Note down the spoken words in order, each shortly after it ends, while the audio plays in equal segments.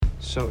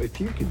So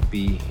if you could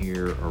be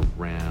here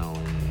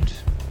around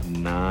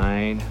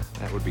 9,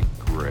 that would be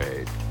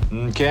great.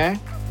 Okay?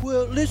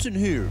 Well, listen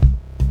here.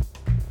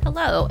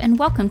 Hello, and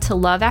welcome to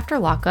Love After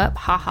Lockup,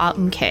 Haha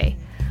MK.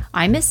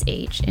 I'm Miss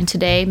H, and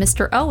today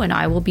Mr. O and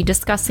I will be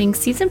discussing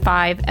Season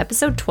 5,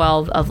 Episode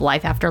 12 of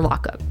Life After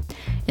Lockup.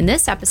 In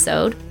this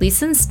episode,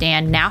 Lisa and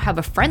Stan now have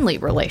a friendly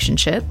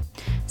relationship,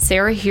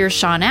 Sarah hears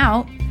Sean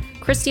out,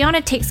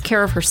 Christiana takes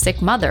care of her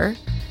sick mother,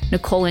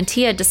 Nicole and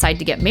Tia decide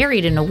to get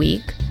married in a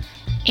week,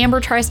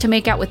 Amber tries to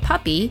make out with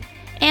Puppy,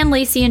 and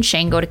Lacey and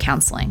Shane go to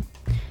counseling.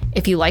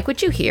 If you like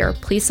what you hear,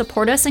 please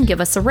support us and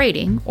give us a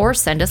rating or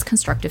send us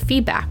constructive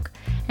feedback.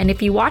 And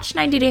if you watch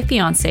 90 Day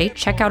Fiancé,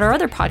 check out our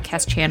other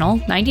podcast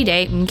channel, 90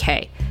 Day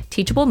MK,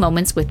 Teachable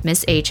Moments with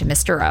Miss H and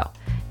Mr. O.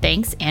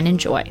 Thanks and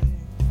enjoy.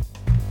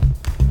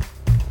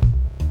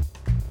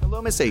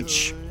 Hello, Miss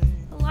H.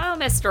 Hello,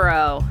 Mr.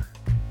 O.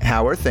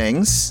 How are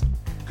things?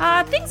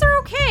 Things are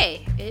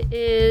okay. It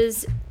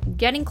is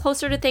getting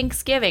closer to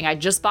Thanksgiving. I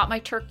just bought my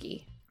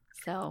turkey.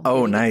 So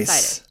really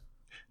nice. Excited.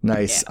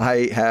 Nice. Yeah.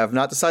 I have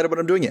not decided what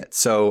I'm doing yet,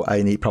 so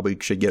I probably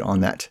should get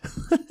on that.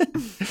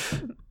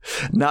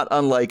 Not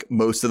unlike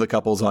most of the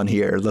couples on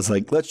here.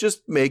 Let's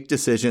just make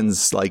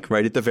decisions like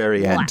right at the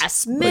very end.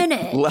 Last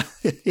minute.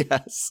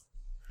 Yes.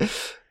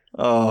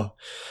 Oh.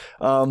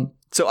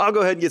 So I'll go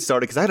ahead and get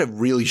started because I had a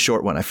really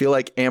short one. I feel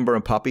like Amber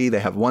and Puppy, they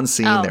have one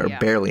scene. They're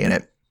barely in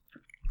it.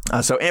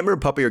 So Amber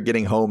and Puppy are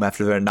getting home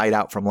after their night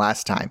out from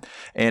last time.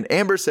 And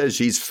Amber says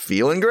she's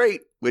feeling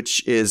great,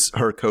 which is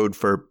her code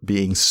for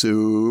being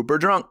super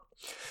drunk.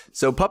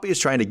 So Puppy is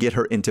trying to get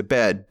her into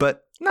bed,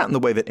 but not in the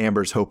way that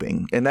Amber's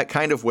hoping. In that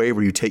kind of way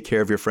where you take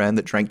care of your friend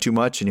that drank too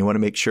much and you want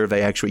to make sure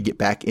they actually get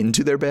back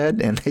into their bed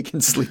and they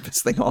can sleep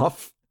this thing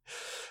off.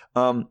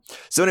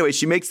 So anyway,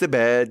 she makes the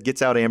bed,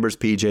 gets out Amber's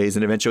PJs,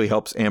 and eventually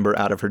helps Amber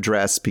out of her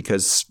dress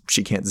because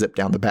she can't zip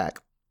down the back.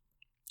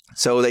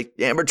 So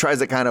Amber tries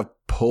to kind of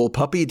pull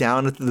Puppy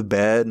down into the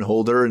bed and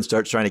hold her and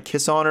starts trying to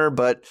kiss on her,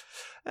 but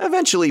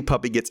eventually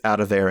Puppy gets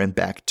out of there and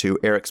back to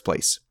Eric's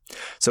place.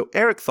 So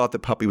Eric thought that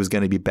Puppy was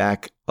going to be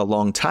back a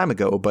long time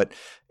ago, but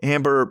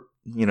Amber,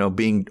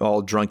 being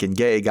all drunk and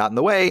gay, got in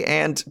the way,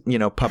 and,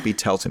 Puppy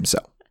tells him so.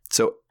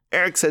 So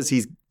Eric says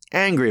he's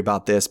angry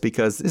about this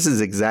because this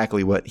is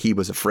exactly what he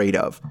was afraid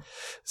of.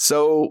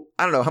 So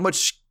I don't know, how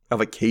much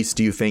of a case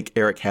do you think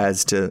Eric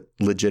has to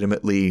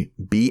legitimately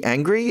be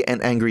angry,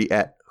 and angry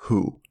at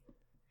who?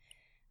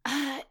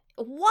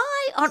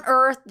 Why on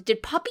earth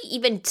did Puppy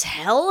even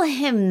tell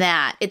him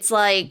that? It's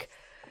like,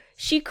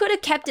 she could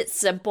have kept it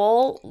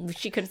simple.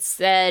 She could have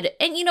said,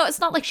 and it's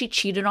not like she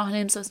cheated on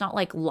him, so it's not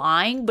like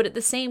lying, but at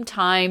the same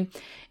time,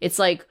 it's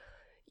like,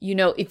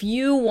 if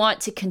you want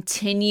to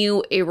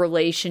continue a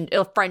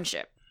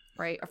friendship,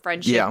 right? A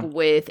friendship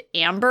with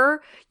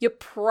Amber, you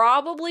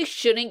probably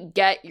shouldn't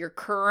get your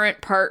current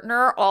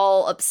partner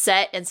all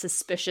upset and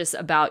suspicious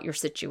about your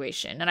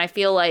situation. And I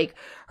feel like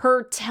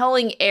her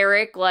telling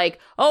Eric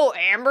oh,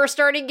 Amber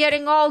started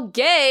getting all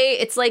gay,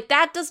 it's like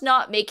that does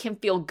not make him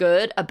feel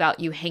good about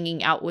you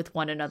hanging out with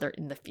one another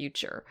in the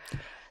future.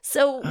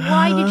 So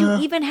why did you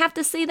even have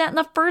to say that in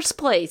the first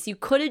place? You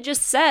could have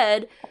just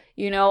said,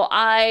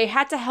 I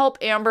had to help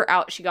Amber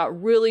out. She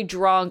got really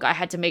drunk. I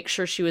had to make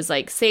sure she was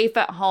safe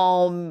at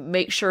home,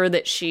 make sure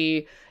that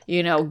she,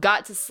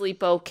 got to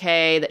sleep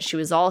okay, that she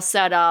was all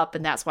set up.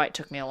 And that's why it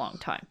took me a long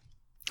time.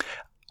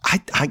 I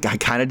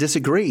kind of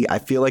disagree. I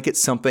feel like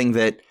it's something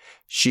that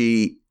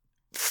she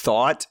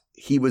thought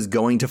he was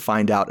going to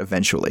find out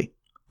eventually.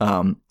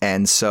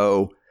 And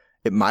so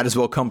it might as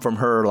well come from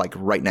her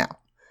right now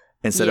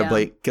instead of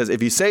because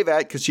if you say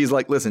that, because she's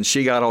like, listen,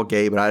 she got all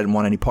gay, but I didn't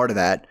want any part of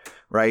that.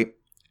 Right.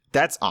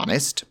 That's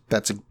honest.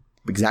 That's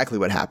exactly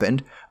what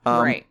happened.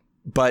 Right.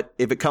 But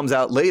if it comes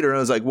out later and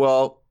I was like,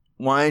 well,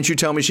 why didn't you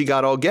tell me she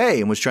got all gay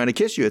and was trying to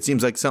kiss you? It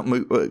seems like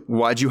something.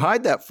 Why'd you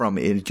hide that from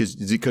me?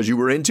 Because you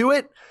were into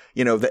it?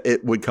 That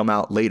it would come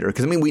out later.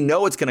 Because, we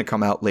know it's going to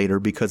come out later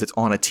because it's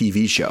on a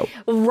TV show.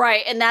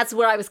 Right. And that's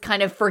what I was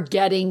kind of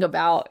forgetting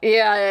about.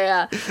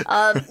 Yeah.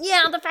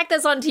 The fact that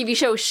it's on a TV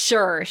show,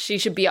 sure, she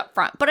should be up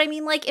front. But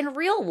in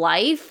real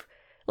life,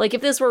 if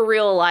this were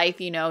real life,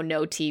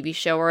 no TV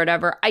show or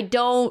whatever, I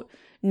don't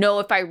know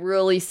if I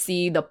really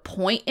see the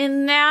point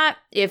in that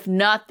if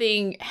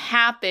nothing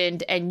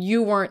happened and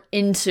you weren't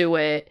into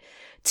it.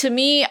 To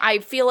me, I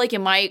feel like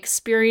in my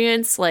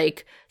experience,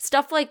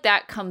 stuff like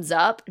that comes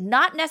up,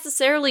 not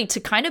necessarily to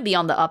kind of be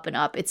on the up and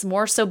up. It's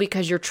more so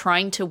because you're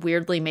trying to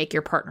weirdly make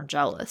your partner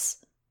jealous.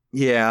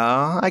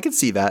 Yeah, I could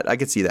see that.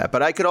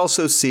 But I could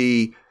also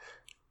see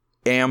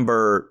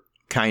Amber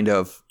kind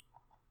of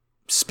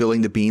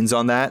spilling the beans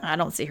on that. I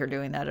don't see her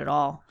doing that at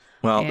all.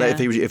 Well,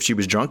 if she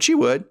was drunk, she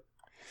would.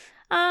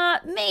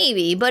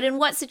 Maybe, but in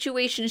what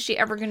situation is she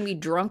ever going to be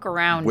drunk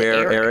around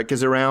where Eric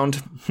is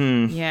around?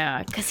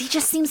 Yeah, because he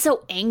just seems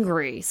so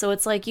angry. So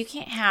it's like you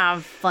can't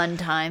have fun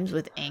times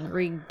with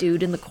angry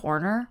dude in the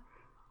corner.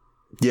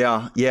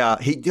 Yeah.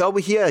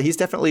 He's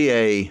definitely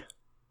a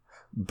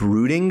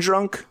brooding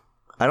drunk.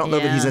 I don't know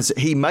that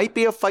he might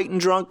be a fighting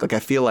drunk. I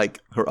feel like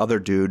her other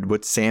dude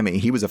with Sammy,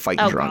 he was a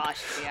fighting drunk.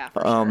 Gosh, yeah.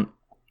 For sure.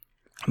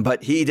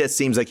 But he just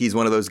seems like he's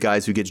one of those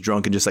guys who gets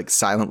drunk and just like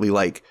silently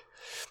like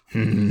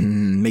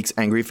makes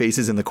angry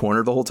faces in the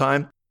corner the whole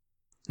time.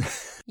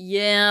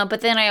 Yeah,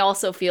 but then I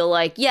also feel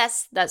like,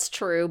 yes, that's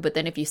true. But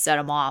then if you set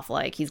him off,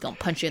 like he's going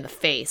to punch you in the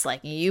face.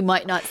 Like you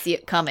might not see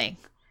it coming.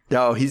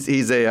 No,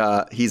 he's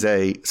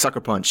a sucker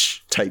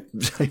punch type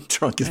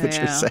drunk is what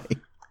you're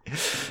saying.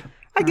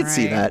 I could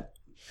see that.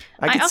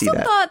 I also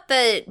thought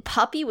that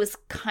Puppy was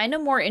kind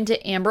of more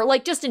into Amber,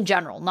 like just in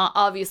general, not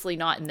obviously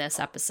not in this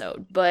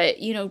episode, but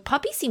you know,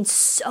 Puppy seemed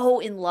so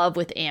in love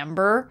with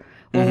Amber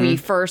when we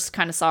first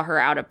kind of saw her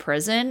out of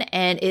prison,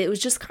 and it was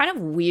just kind of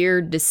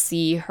weird to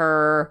see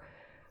her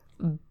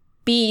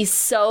be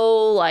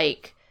so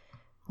like,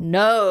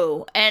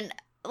 no, and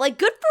like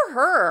good for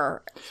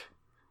her.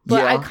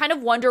 But I kind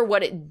of wonder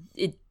what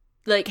it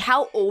like,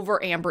 how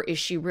over Amber is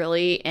she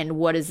really, and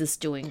what is this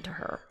doing to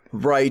her?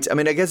 Right. I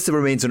mean, I guess it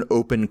remains an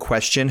open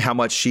question how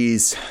much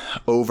she's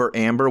over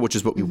Amber, which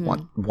is what we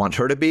want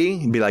her to be.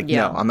 And be like,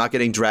 no, I'm not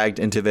getting dragged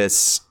into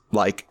this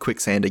like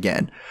quicksand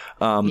again.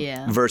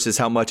 Versus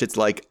how much it's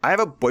like, I have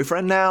a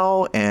boyfriend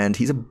now and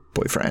he's a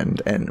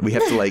boyfriend and we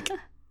have to like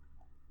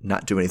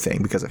not do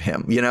anything because of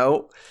him, you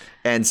know?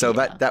 And so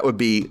that would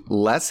be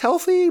less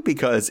healthy,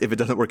 because if it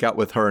doesn't work out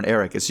with her and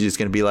Eric, it's just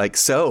going to be like,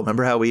 so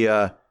remember how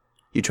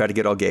you tried to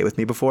get all gay with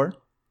me before?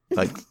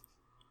 Like,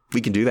 we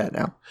can do that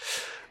now.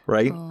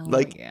 Right?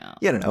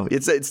 You know,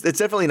 it's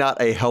definitely not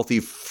a healthy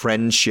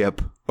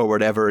friendship or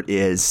whatever it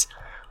is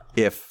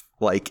if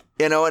like,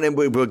 you know, and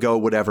we'll go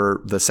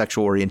whatever the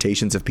sexual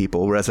orientations of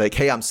people, whereas like,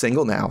 hey, I'm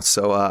single now.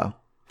 So,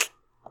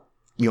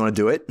 you want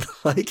to do it?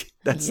 Like,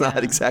 that's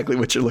not exactly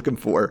what you're looking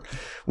for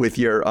with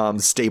your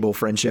stable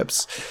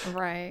friendships.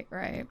 Right.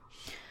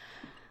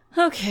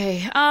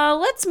 Okay,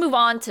 let's move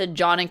on to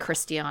John and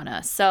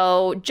Christiana.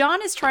 So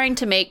John is trying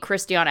to make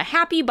Christiana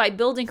happy by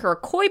building her a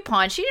koi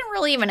pond she didn't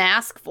really even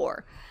ask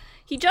for.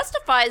 He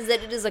justifies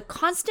that it is a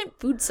constant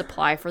food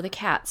supply for the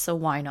cat, so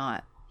why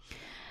not?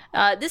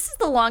 This is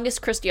the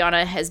longest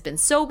Christiana has been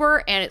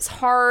sober, and it's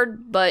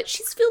hard, but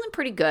she's feeling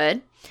pretty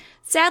good.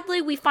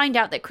 Sadly, we find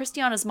out that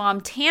Christiana's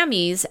mom,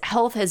 Tammy's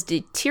health has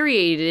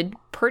deteriorated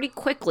pretty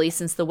quickly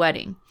since the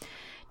wedding.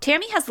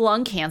 Tammy has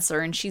lung cancer,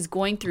 and she's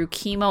going through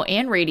chemo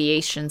and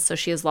radiation, so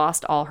she has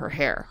lost all her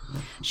hair.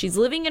 She's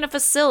living in a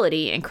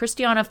facility, and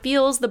Christiana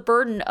feels the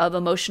burden of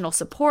emotional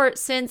support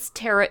since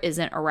Tara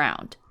isn't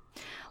around.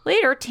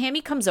 Later,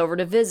 Tammy comes over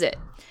to visit.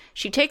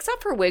 She takes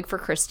off her wig for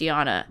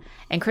Christiana,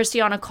 and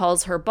Christiana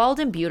calls her bald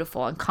and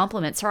beautiful and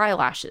compliments her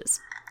eyelashes.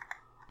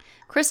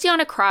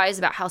 Christiana cries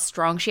about how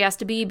strong she has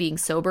to be being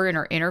sober in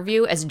her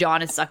interview as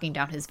John is sucking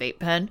down his vape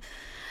pen.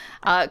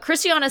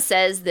 Christiana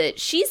says that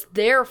she's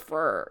there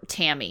for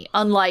Tammy,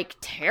 unlike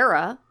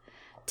Tara.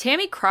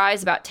 Tammy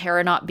cries about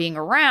Tara not being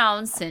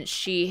around since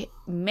she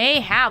may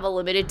have a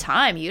limited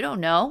time. You don't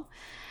know.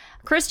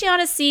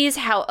 Christiana sees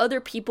how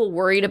other people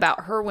worried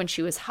about her when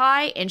she was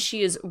high, and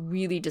she is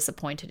really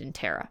disappointed in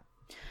Tara.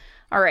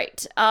 All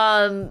right.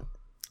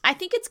 I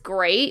think it's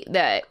great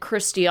that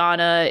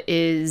Christiana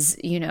is,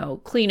 you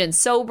know, clean and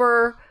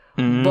sober,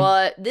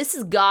 but this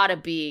has got to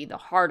be the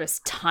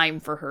hardest time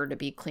for her to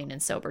be clean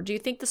and sober. Do you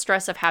think the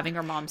stress of having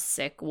her mom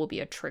sick will be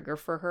a trigger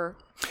for her?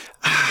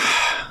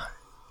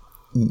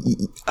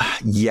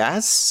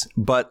 Yes,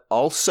 but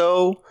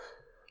also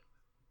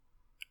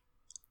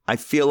I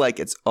feel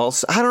like it's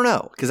also, I don't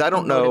know, because I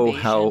don't know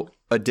how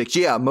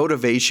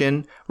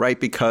motivation, right?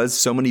 Because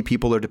so many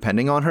people are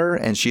depending on her,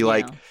 and she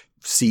like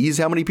sees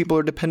how many people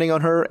are depending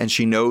on her, and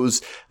she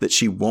knows that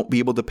she won't be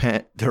able to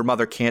depend. Her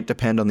mother can't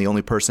depend on the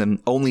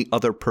only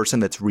other person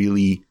that's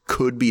really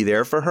could be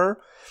there for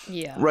her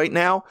right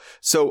now.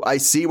 So I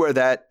see where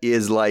that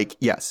is like,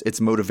 yes,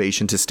 it's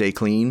motivation to stay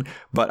clean,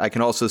 but I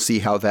can also see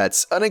how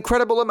that's an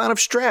incredible amount of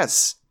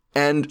stress.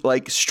 And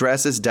like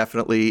stress is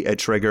definitely a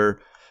trigger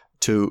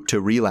to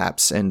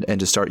relapse and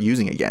to start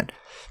using again.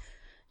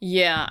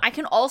 Yeah, I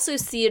can also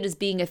see it as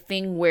being a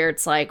thing where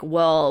it's like,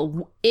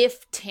 well,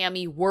 if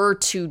Tammy were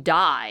to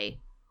die,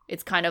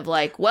 it's kind of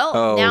like,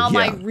 well,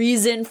 my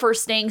reason for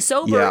staying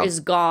sober is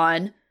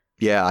gone.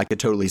 Yeah, I could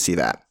totally see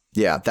that.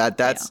 Yeah,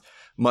 that's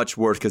much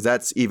worse, because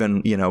that's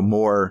even, you know,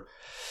 more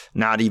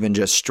not even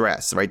just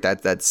stress, right?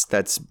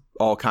 That's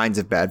all kinds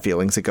of bad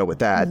feelings that go with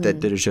that.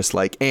 That is just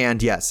like,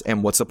 and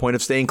what's the point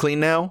of staying clean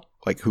now?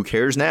 Like, who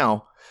cares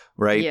now,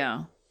 right?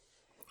 Yeah.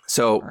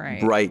 So,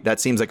 right,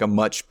 that seems like a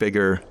much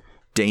bigger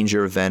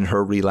danger than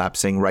her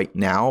relapsing right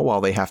now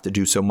while they have to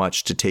do so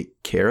much to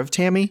take care of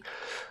Tammy.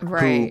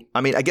 Right. Who,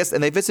 I mean, I guess,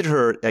 and they visited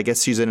her, I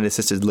guess she's in an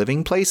assisted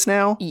living place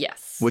now.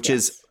 Yes. Which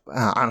is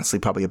honestly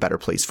probably a better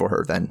place for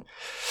her than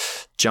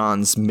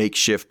John's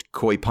makeshift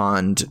koi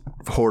pond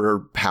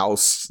hoarder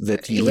house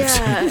that he lives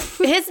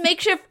in. His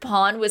makeshift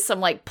pond was some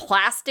like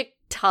plastic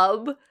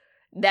tub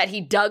that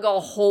he dug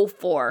a hole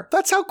for.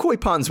 That's how koi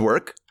ponds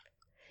work.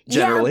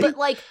 Generally. Yeah, but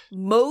like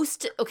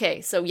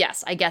so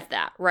yes, I get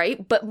that,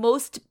 right? But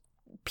most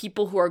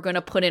people who are going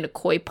to put in a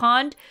koi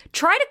pond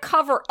try to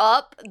cover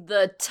up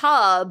the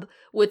tub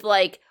with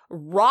like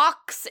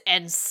rocks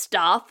and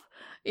stuff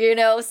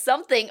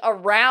something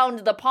around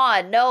the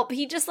pond. Nope,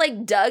 he just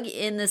like dug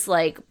in this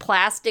like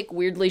plastic,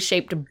 weirdly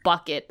shaped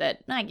bucket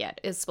that I get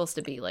is supposed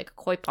to be like a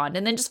koi pond,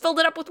 and then just filled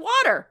it up with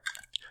water.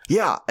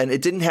 Yeah, and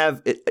it didn't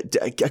have it.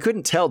 I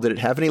couldn't tell. Did it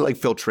have any like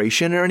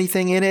filtration or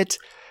anything in it?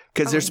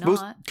 Because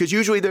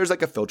usually there's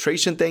like a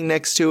filtration thing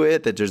next to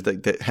it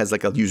that has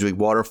like a usually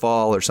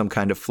waterfall or some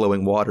kind of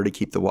flowing water to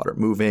keep the water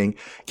moving,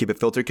 keep it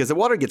filtered. Because the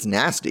water gets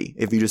nasty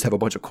if you just have a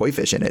bunch of koi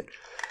fish in it.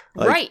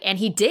 Right, and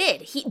he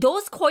did.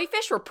 Those koi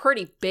fish were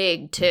pretty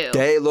big too.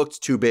 They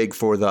looked too big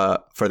for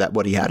that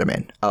what he had them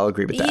in. I'll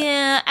agree with that.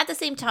 Yeah. At the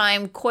same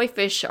time, koi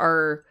fish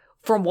are,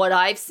 from what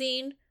I've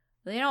seen,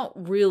 they don't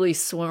really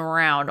swim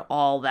around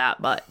all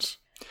that much.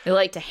 They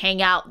like to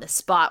hang out in the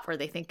spot where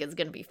they think is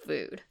going to be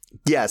food.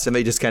 Yes, and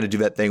they just kind of do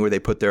that thing where they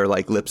put their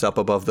like lips up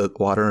above the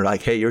water and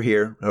like, hey, you're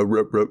here. Oh,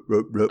 You're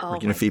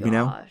going to feed me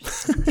now?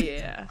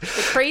 Yeah.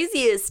 The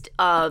craziest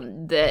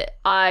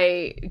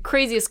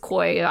craziest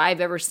koi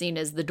I've ever seen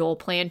is the Dole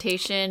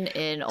Plantation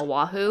in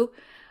Oahu.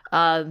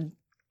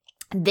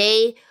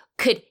 They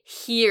could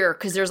hear,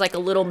 because there's like a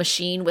little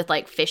machine with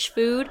like fish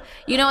food.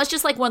 It's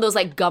just like one of those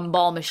like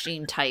gumball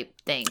machine type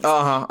things.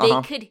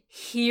 They could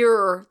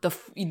hear the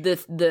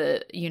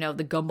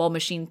gumball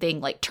machine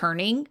thing like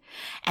turning,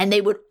 and they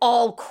would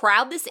all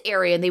crowd this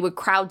area, and they would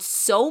crowd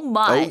so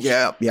much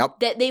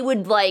that they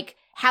would like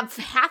have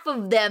half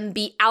of them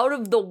be out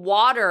of the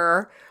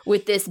water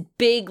with this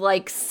big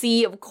like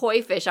sea of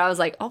koi fish. I was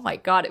like, oh my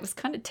God, it was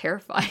kind of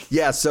terrifying.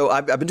 Yeah, so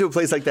I've been to a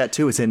place like that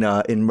too. It's in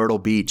Myrtle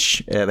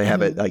Beach. They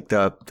have it like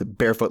the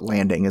Barefoot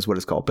Landing is what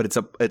it's called. But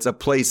it's a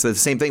place, the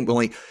same thing, but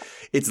only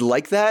it's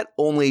like that,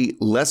 only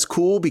less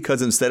cool,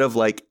 because instead of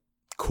like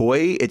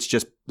koi, it's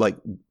just like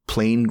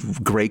plain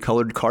gray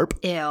colored carp.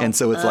 Ew. And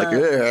so it's like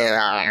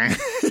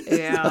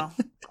yeah.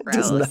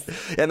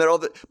 And they're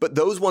but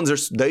those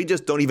ones they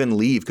just don't even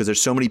leave, because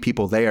there's so many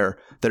people there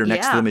that are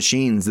next to the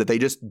machines that they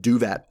just do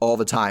that all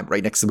the time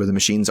right next to where the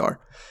machines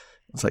are.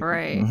 It's like,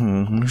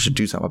 we should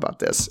do something about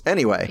this.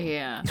 Anyway.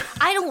 Yeah.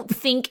 I don't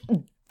think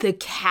the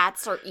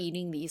cats are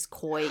eating these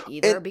koi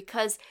either,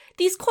 because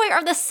these koi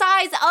are the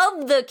size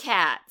of the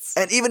cats.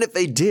 And even if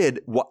they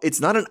did,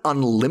 it's not an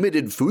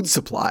unlimited food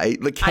supply.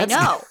 The cats,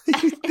 I know.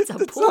 It's a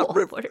pool.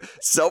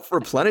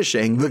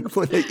 Self-replenishing.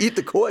 When they eat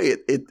the koi,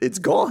 it's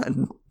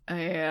gone.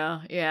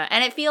 Yeah.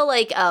 And I feel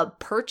like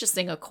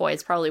purchasing a koi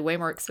is probably way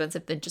more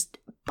expensive than just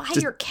buy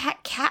your cat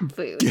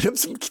food. Get them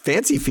some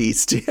Fancy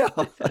Feast. Yeah.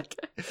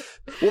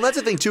 Well, that's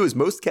the thing too, is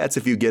most cats,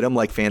 if you get them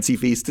like Fancy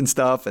Feast and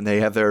stuff, and they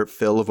have their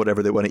fill of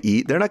whatever they want to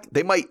eat,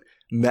 they might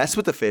mess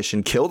with the fish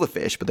and kill the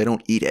fish, but they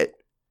don't eat it.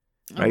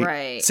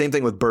 Right. Same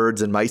thing with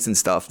birds and mice and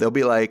stuff. They'll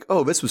be like,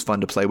 oh, this was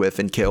fun to play with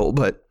and kill,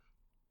 but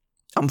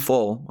I'm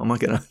full. I'm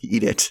not going to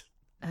eat it.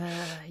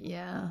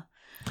 Yeah.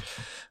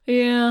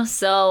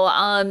 So,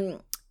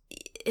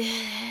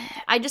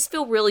 I just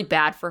feel really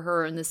bad for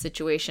her in this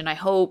situation. I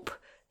hope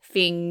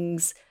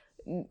things,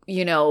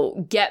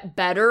 get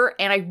better.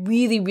 And I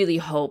really, really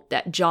hope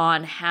that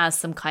John has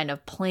some kind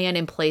of plan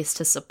in place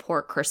to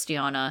support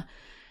Christiana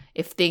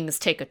if things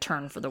take a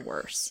turn for the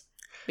worse.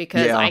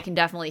 Because I can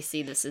definitely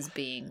see this as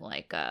being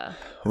like,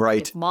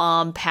 if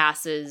mom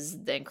passes,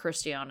 then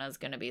Christiana is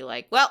going to be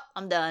like, well,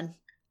 I'm done.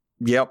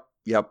 Yep.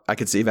 I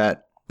could see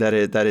that. That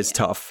is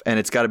tough. And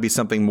it's got to be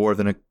something more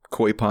than a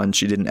koi pond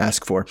she didn't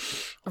ask for.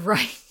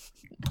 Right.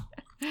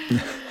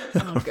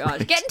 Oh,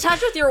 gosh. Get in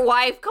touch with your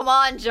wife. Come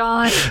on,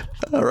 John.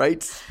 All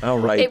right.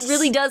 It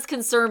really does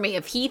concern me.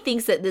 If he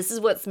thinks that this is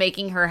what's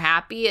making her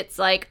happy, it's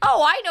like,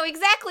 oh, I know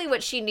exactly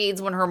what she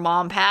needs when her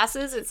mom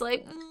passes. It's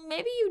like,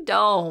 maybe you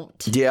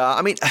don't. Yeah.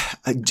 I mean,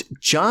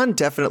 John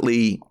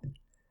definitely,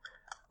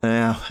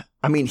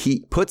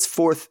 he puts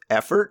forth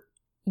effort.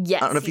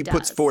 Yes, I don't know if he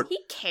puts forth. He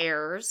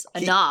cares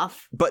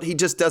enough. But he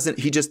just doesn't.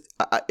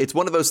 It's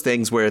one of those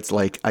things where it's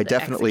like, I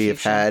definitely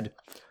have had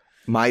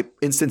my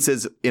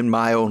instances in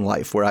my own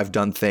life where I've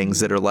done things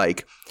that are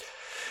like,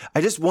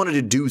 I just wanted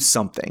to do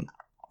something,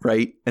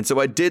 right? And so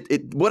I did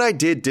it. What I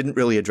did didn't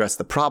really address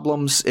the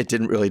problems. It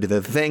didn't really do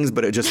the things,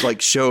 but it just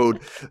like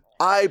showed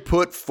I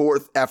put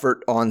forth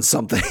effort on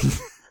something.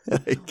 Oh,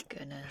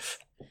 goodness.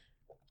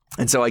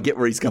 And so I get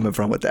where he's coming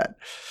from with that.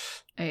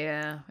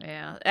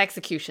 Yeah.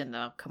 Execution,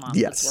 though. Come on.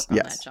 Yes.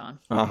 Let's work on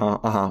that,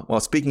 John.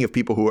 Well, speaking of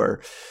people who are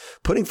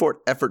putting forth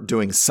effort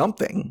doing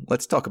something,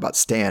 let's talk about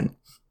Stan.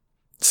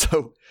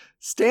 So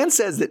Stan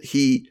says that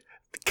he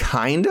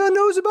kind of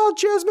knows about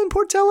Jasmine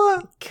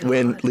Portela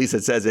when Lisa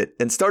says it,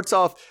 and starts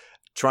off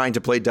trying to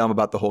play dumb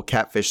about the whole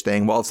catfish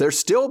thing while they're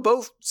still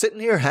both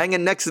sitting here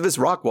hanging next to this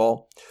rock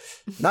wall,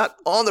 not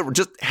on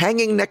just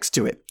hanging next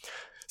to it.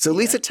 So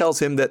Lisa tells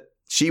him that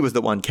she was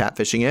the one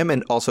catfishing him,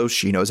 and also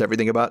she knows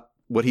everything about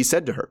what he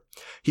said to her.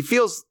 He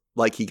feels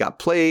like he got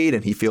played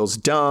and he feels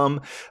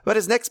dumb, but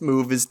his next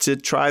move is to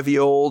try the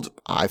old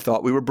 "I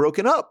thought we were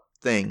broken up"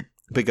 thing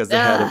because they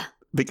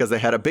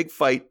had a big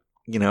fight.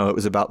 It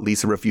was about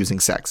Lisa refusing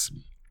sex.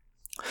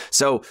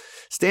 So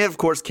Stan, of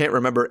course, can't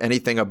remember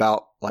anything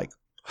about like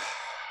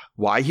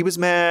why he was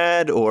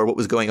mad or what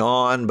was going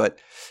on, but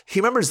he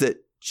remembers that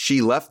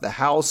she left the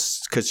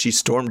house because she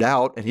stormed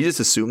out, and he just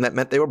assumed that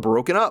meant they were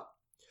broken up.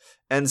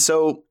 And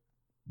so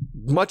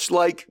much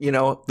like,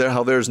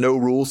 how there's no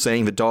rule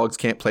saying that dogs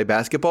can't play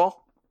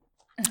basketball,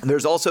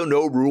 there's also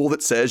no rule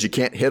that says you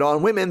can't hit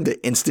on women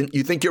the instant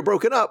you think you're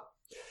broken up.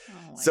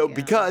 So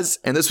because,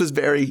 and this was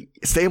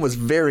Stan was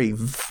very,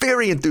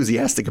 very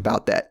enthusiastic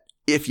about that.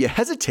 If you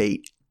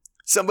hesitate,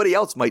 somebody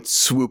else might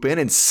swoop in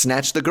and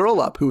snatch the girl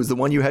up who was the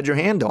one you had your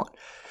hand on.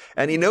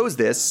 And he knows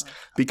this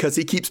because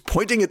he keeps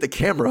pointing at the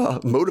camera,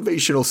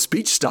 motivational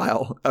speech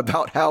style,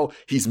 about how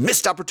he's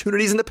missed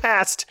opportunities in the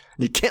past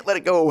and you can't let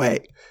it go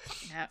away.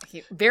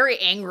 Yeah, very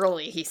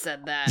angrily he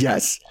said that.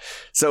 Yes.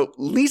 So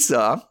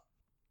Lisa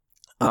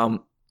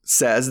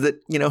says that,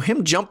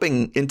 him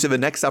jumping into the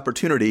next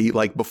opportunity,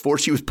 like before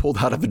she was pulled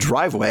out of a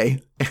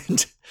driveway,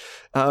 and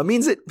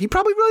means that he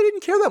probably really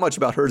didn't care that much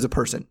about her as a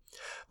person.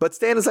 But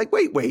Stan is like,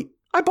 wait,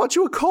 I bought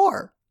you a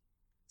car.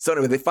 So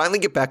anyway, they finally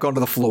get back onto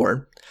the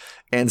floor,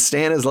 and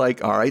Stan is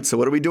like, all right, so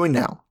what are we doing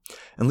now?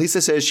 And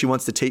Lisa says she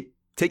wants to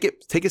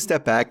take a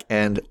step back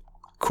and,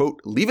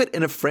 quote, leave it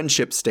in a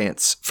friendship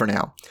stance for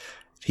now.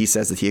 He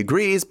says that he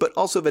agrees, but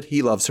also that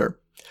he loves her.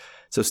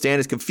 So Stan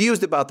is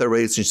confused about their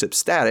relationship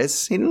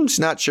status. He's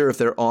not sure if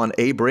they're on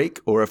a break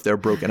or if they're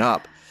broken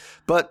up.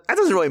 But that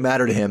doesn't really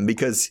matter to him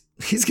because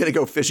he's going to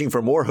go fishing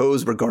for more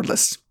hoes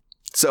regardless.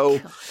 So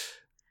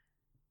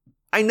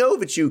I know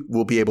that you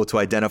will be able to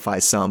identify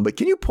some, but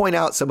can you point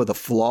out some of the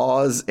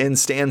flaws in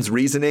Stan's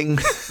reasoning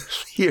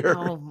here?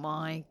 Oh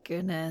my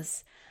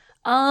goodness.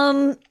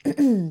 I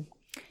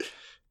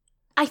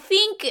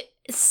think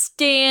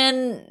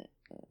Stan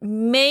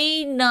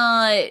may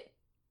not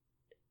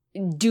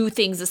do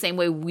things the same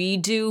way we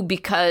do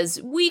because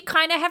we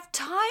kind of have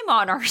time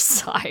on our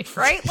side,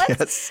 right?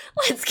 Let's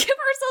give ourselves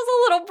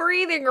a little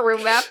breathing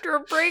room after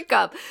a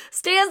breakup.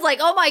 Stan's like,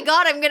 oh my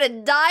God, I'm going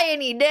to die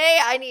any day.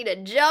 I need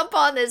to jump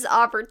on this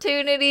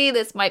opportunity.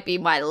 This might be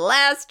my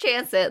last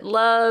chance at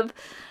love.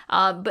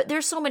 But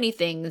there's so many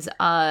things.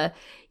 I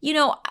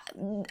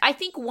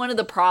think one of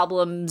the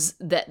problems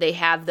that they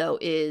have, though,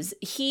 is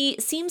he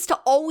seems to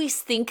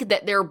always think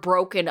that they're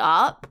broken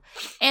up.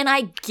 And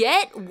I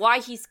get why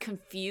he's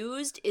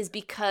confused is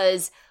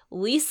because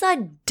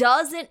Lisa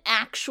doesn't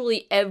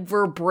actually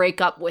ever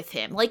break up with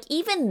him. Like,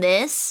 even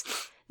this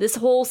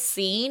whole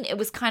scene, it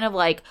was kind of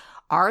like,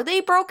 are they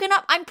broken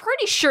up? I'm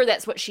pretty sure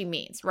that's what she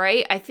means,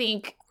 right? I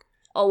think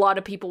a lot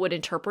of people would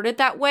interpret it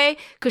that way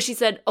because she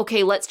said,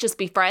 okay, let's just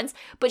be friends.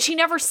 But she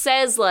never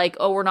says like,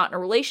 oh, we're not in a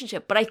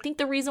relationship. But I think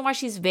the reason why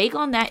she's vague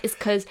on that is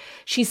because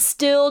she's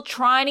still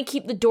trying to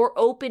keep the door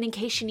open in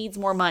case she needs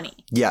more money.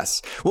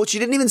 Yes. Well, she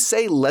didn't even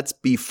say, let's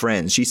be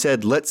friends. She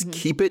said, let's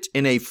keep it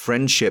in a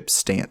friendship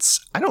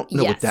stance. I don't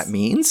know what that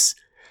means.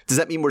 Does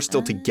that mean we're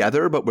still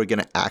together, but we're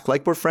going to act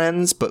like we're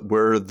friends, but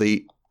we're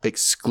the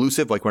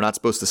exclusive, like we're not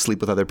supposed to sleep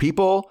with other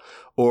people?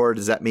 Or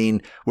does that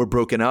mean we're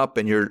broken up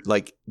and you're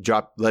like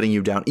letting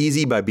you down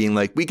easy by being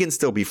like, we can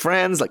still be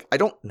friends? Like, I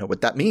don't know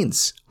what that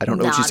means. I don't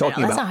know what she's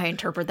talking about. That's not how I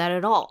interpret that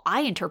at all.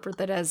 I interpret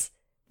that as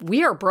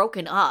we are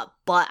broken up,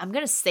 but I'm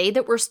going to say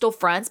that we're still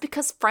friends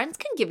because friends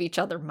can give each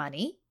other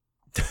money.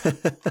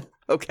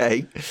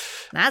 Okay.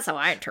 That's how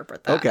I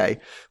interpret that. Okay.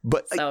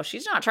 But so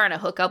she's not trying to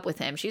hook up with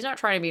him. She's not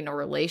trying to be in a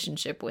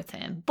relationship with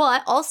him.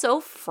 But also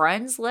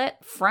friends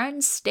let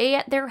friends stay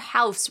at their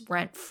house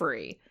rent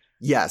free.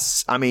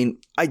 Yes. I mean,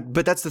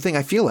 but that's the thing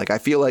I feel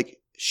like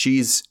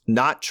she's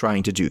not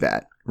trying to do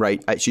that,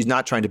 right? She's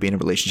not trying to be in a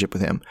relationship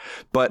with him.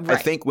 But right.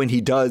 I think when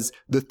he does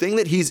the thing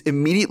that he's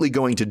immediately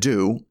going to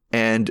do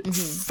and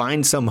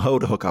find some hoe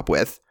to hook up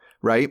with,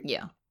 right?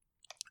 Yeah.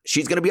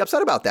 She's going to be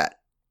upset about that.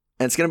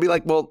 And it's going to be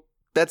like, well,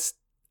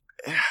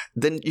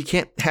 then you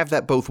can't have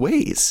that both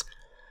ways.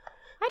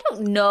 I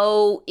don't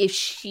know if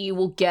she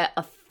will get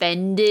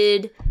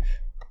offended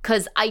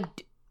because I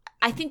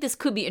think this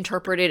could be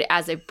interpreted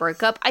as a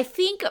breakup. I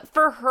think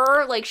for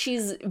her, like,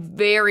 she's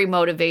very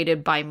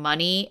motivated by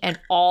money and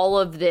all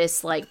of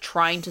this, like,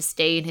 trying to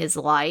stay in his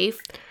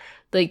life.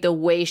 Like, the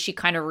way she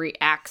kind of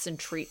reacts and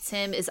treats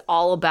him is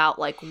all about,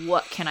 like,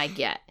 what can I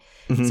get?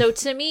 So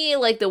to me,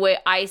 like the way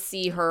I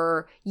see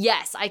her,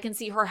 yes, I can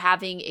see her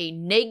having a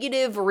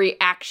negative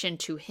reaction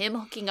to him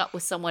hooking up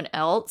with someone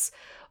else.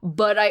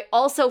 But I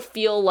also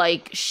feel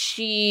like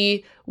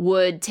she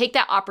would take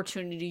that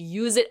opportunity to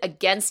use it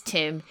against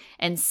him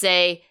and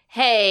say,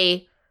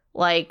 hey,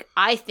 like,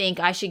 I think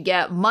I should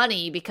get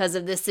money because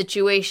of this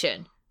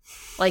situation.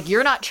 Like,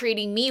 you're not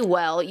treating me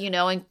well,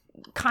 and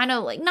kind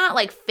of like, not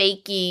like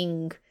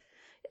faking.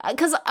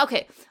 Because,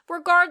 okay,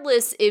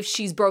 regardless if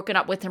she's broken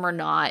up with him or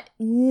not,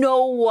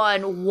 no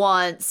one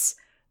wants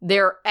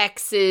their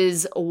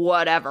exes,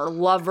 whatever,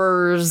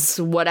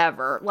 lovers,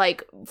 whatever,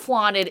 like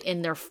flaunted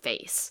in their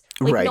face.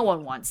 Like, right. No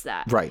one wants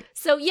that. Right.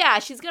 So, yeah,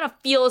 she's going to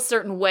feel a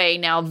certain way.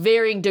 Now,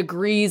 varying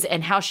degrees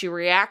and how she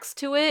reacts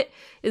to it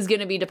is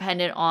going to be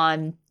dependent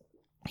on,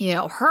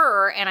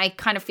 her. And I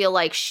kind of feel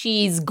like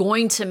she's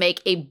going to make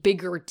a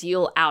bigger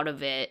deal out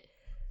of it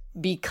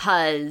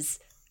because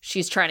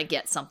she's trying to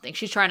get something.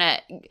 She's trying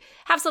to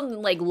have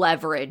something like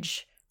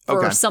leverage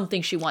for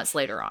something she wants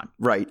later on.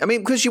 Right. I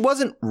mean, because she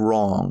wasn't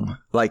wrong,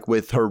 like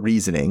with her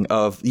reasoning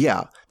of,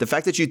 the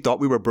fact that you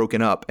thought we were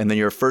broken up and then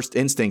your first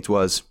instinct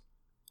was,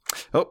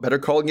 oh, better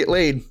call and get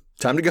laid.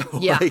 Time to go.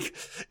 Yeah. Like,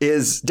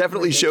 is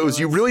definitely Ridiculous. shows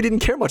you really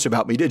didn't care much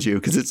about me, did you?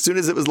 Because as soon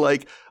as it was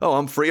like, oh,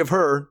 I'm free of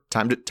her,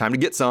 time to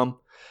get some.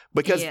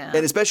 Because, and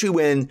especially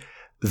when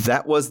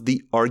that was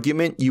the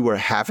argument you were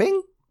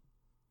having,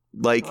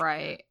 like,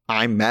 right.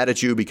 I'm mad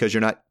at you because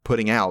you're not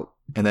putting out.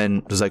 And then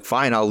it was like,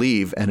 fine, I'll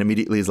leave. And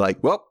immediately is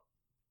like, well,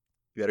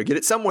 you better get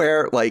it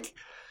somewhere. Like,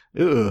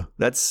 ugh,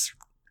 that's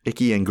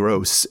icky and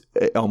gross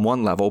on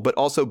one level. But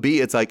also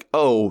B, it's like,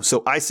 oh,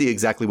 so I see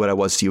exactly what I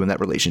was to you in that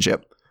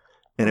relationship.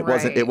 And it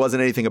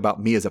wasn't anything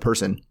about me as a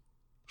person.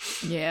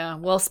 Yeah.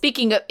 Well,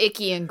 speaking of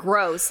icky and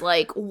gross,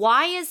 like,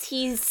 why is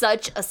he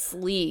such a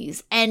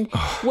sleaze? And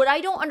what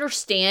I don't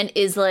understand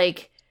is,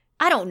 like,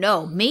 I don't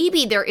know.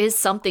 Maybe there is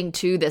something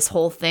to this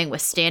whole thing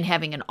with Stan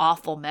having an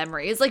awful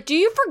memory. It's like, do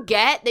you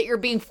forget that you're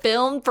being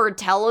filmed for a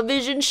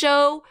television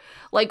show?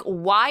 Like,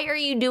 why are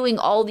you doing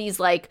all these,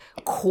 like,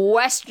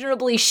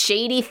 questionably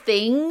shady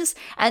things?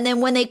 And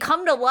then when they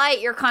come to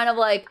light, you're kind of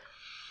like,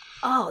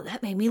 oh,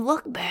 that made me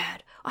look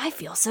bad. I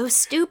feel so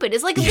stupid.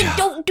 It's like, you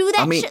don't do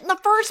that shit in the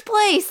first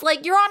place.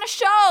 Like, you're on a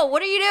show.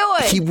 What are you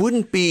doing? He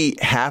wouldn't be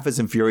half as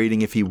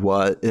infuriating if he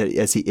was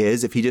as he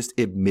is if he just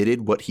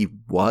admitted what he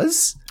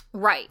was,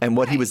 right, and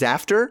what he was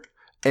after,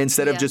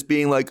 instead of just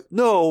being like,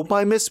 no,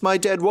 I miss my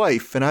dead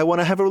wife and I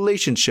want to have a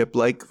relationship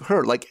like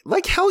her, like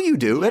hell you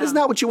do. Yeah. That is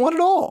not what you want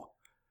at all.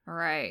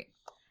 Right.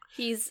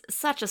 He's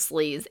such a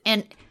sleaze.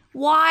 And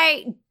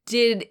why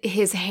did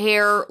his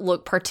hair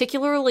look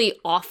particularly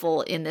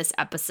awful in this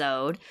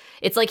episode?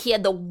 It's like he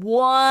had the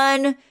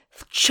one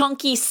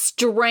chunky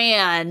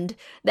strand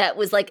that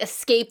was like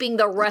escaping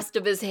the rest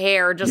of his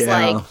hair, just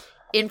like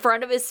in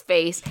front of his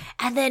face.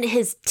 And then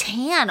his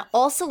tan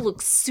also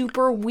looks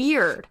super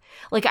weird.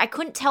 Like, I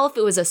couldn't tell if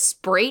it was a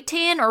spray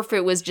tan or if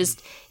it was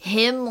just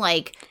him,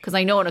 like, because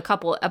I know in a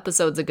couple of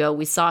episodes ago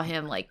we saw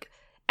him like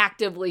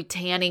actively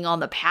tanning on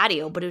the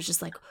patio, but it was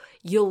just like,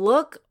 you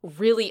look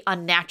really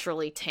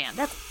unnaturally tan.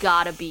 That's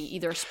gotta be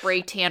either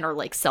spray tan or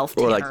like self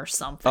tanner or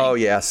something. Oh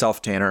yeah,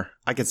 self tanner.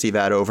 I can see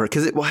that over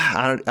because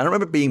I don't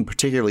remember it being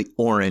particularly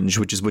orange,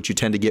 which is what you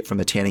tend to get from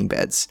the tanning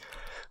beds.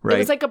 Right. It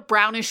was like a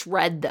brownish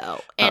red though,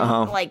 and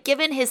like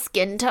given his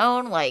skin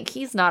tone, like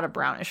he's not a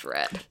brownish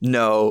red.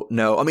 No.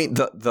 I mean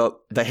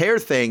the hair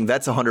thing,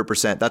 that's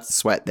 100%. That's the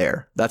sweat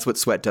there. That's what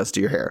sweat does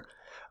to your hair.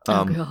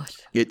 Oh god.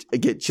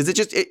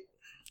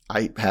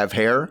 I have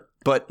hair.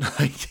 But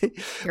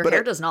your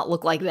hair does not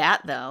look like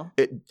that, though.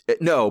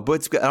 No,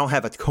 but I don't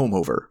have a comb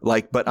over.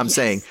 Like, but I'm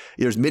saying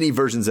there's many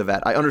versions of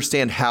that. I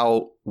understand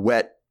how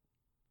wet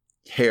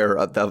hair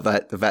of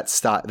that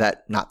style,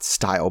 that not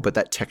style, but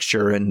that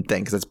texture and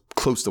thing, because it's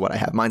close to what I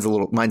have. Mine's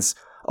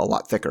a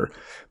lot thicker,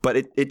 but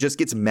it just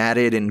gets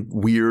matted and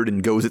weird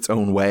and goes its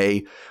own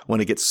way when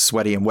it gets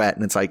sweaty and wet.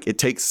 And it's like it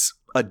takes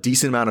a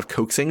decent amount of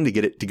coaxing to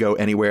get it to go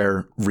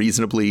anywhere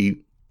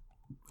reasonably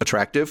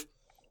attractive,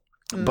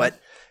 but.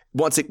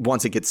 Once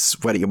it gets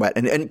sweaty and wet,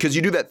 and because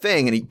you do that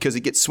thing, and because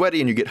it gets sweaty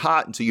and you get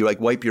hot, and so you like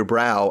wipe your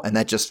brow, and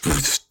that just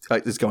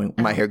is going.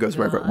 My hair goes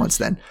wherever it wants.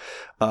 Then,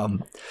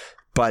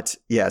 but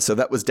yeah, so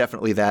that was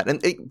definitely that,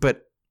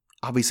 but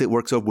obviously it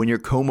works out when your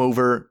comb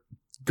over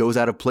goes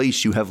out of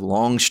place. You have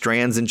long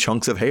strands and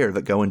chunks of hair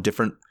that go in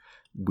different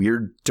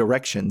weird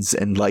directions,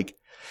 and like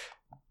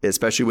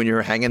especially when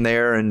you're hanging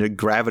there and the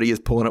gravity is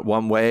pulling it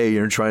one way,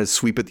 you're trying to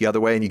sweep it the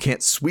other way, and you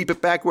can't sweep it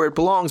back where it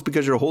belongs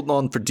because you're holding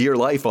on for dear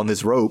life on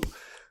this rope.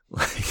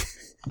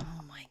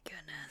 Oh my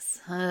goodness.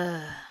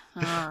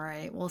 All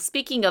right. Well,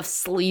 speaking of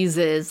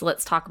sleazes,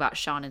 let's talk about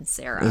Sean and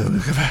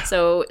Sarah.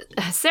 So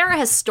Sarah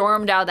has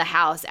stormed out of the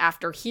house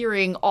after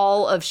hearing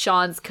all of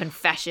Sean's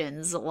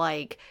confessions,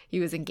 like he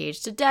was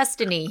engaged to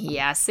Destiny, he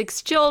has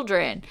 6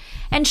 children,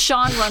 and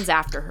Sean runs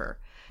after her.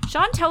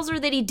 Sean tells her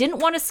that he didn't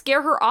want to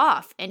scare her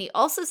off, and he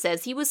also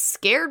says he was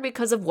scared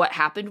because of what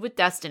happened with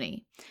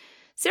Destiny.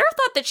 Sarah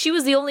thought that she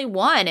was the only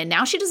one, and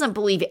now she doesn't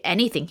believe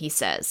anything he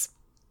says.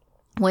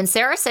 When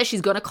Sarah says she's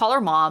going to call her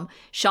mom,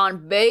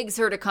 Sean begs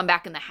her to come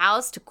back in the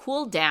house to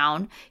cool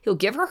down. He'll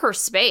give her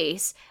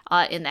space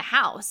in the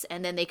house,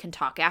 and then they can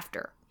talk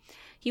after.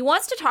 He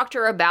wants to talk to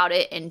her about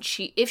it, and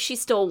if she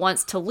still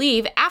wants to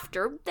leave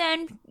after,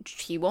 then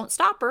he won't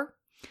stop her.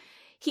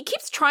 He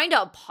keeps trying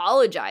to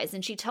apologize,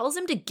 and she tells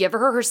him to give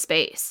her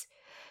space.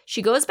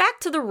 She goes back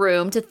to the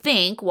room to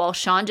think while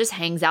Sean just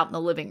hangs out in the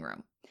living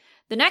room.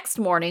 The next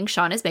morning,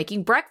 Sean is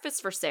making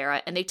breakfast for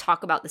Sarah, and they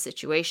talk about the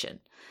situation.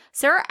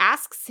 Sarah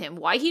asks him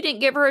why he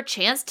didn't give her a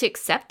chance to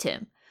accept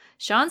him.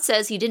 Sean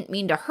says he didn't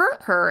mean to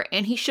hurt her,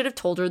 and he should have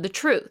told her the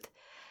truth.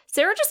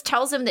 Sarah just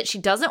tells him that she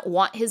doesn't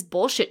want his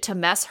bullshit to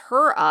mess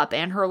her up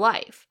and her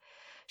life.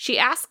 She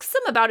asks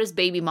him about his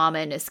baby mama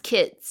and his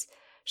kids.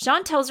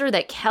 Sean tells her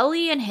that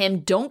Kelly and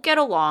him don't get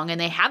along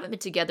and they haven't been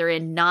together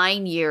in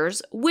 9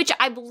 years, which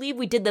I believe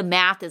we did the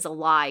math is a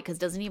lie because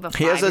doesn't he have a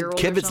 5-year-old? He has a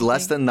kid that's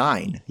less than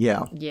 9.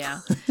 Yeah.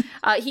 Yeah.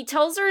 He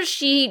tells her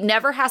she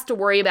never has to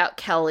worry about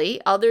Kelly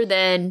other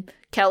than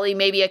Kelly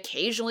maybe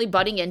occasionally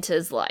butting into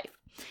his life.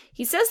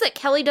 He says that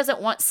Kelly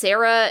doesn't want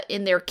Sarah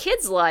in their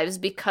kids' lives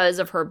because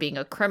of her being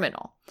a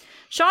criminal.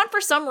 Sean,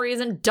 for some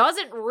reason,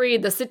 doesn't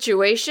read the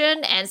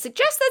situation and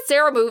suggests that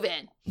Sarah move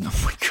in.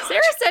 Oh my God.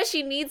 Sarah says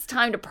she needs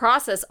time to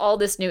process all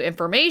this new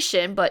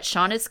information, but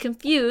Sean is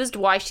confused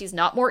why she's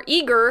not more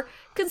eager,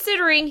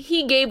 considering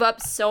he gave up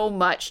so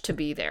much to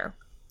be there.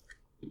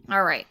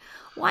 All right.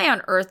 Why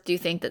on earth do you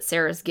think that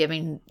Sarah's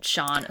giving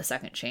Sean a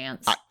second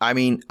chance? I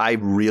mean, I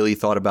really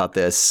thought about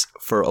this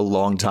for a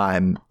long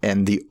time,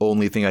 and the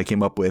only thing I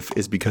came up with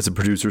is because the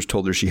producers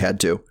told her she had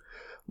to.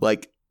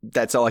 Like,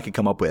 that's all I could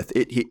come up with.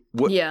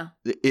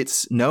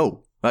 It's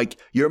no. Like,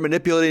 you're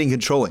manipulating and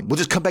controlling. We'll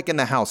just come back in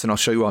the house and I'll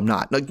show you I'm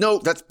not. Like, no,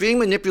 that's being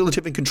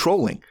manipulative and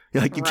controlling.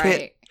 Like, you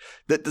can't.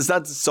 That does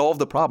not solve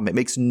the problem. It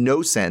makes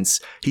no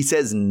sense. He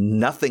says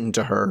nothing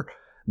to her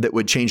that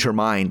would change her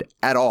mind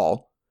at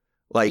all.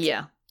 Like,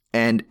 yeah.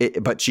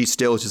 But she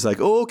still is just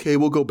like, oh, okay,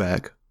 we'll go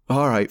back.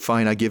 All right,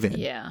 fine, I give in.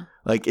 Yeah.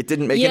 Like, it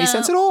didn't make any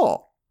sense at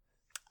all.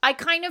 I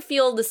kind of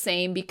feel the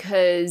same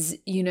because,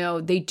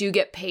 they do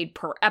get paid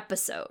per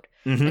episode.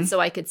 Mm-hmm. And so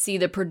I could see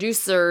the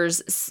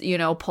producers,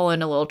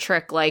 pulling a little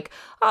trick like,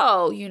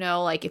 oh,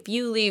 like if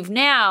you leave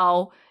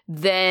now,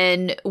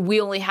 then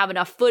we only have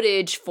enough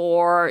footage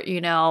for,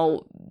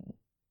 8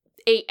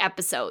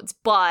 episodes.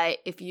 But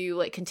if you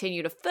like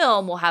continue to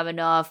film, we'll have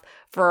enough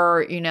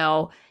for,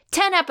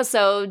 10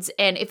 episodes,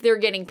 and if they're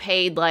getting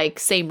paid like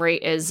same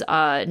rate as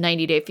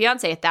 90 Day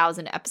Fiance,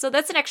 1,000 episode,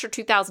 that's an extra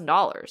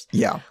 $2,000.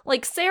 Yeah.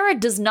 Like Sarah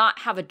does not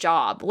have a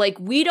job. Like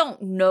we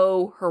don't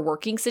know her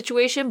working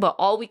situation, but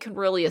all we can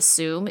really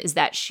assume is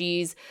that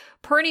she's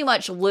pretty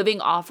much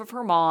living off of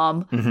her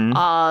mom,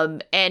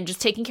 and just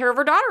taking care of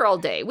her daughter all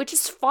day, which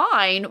is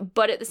fine.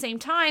 But at the same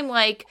time,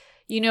 like,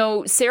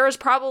 Sarah's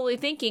probably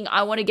thinking,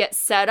 I want to get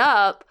set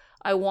up.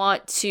 I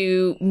want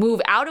to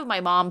move out of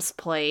my mom's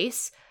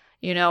place.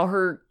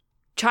 Her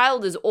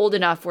child is old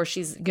enough where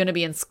she's going to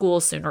be in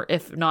school soon, or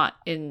if not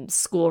in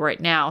school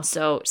right now.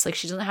 So it's like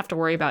she doesn't have to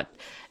worry about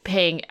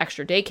paying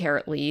extra daycare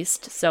at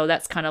least. So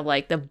that's kind of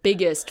like the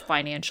biggest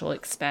financial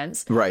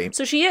expense. Right.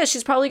 So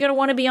she's probably going to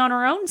want to be on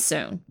her own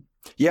soon.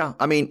 Yeah.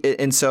 I mean,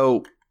 and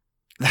so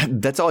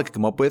that's all I could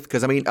come up with.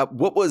 Because I mean,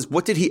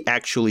 what did he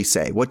actually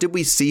say? What did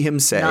we see him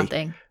say?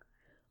 Nothing.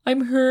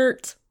 I'm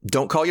hurt.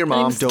 Don't call your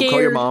mom. Don't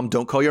call your mom.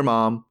 Don't call your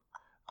mom.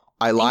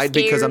 I lied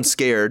because I'm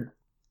scared.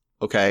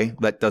 Okay.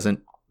 That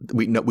doesn't.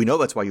 We know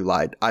that's why you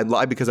lied. I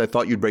lied because I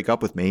thought you'd break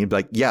up with me.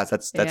 Like, yes,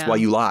 that's why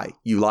you lie.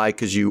 You lie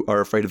because you are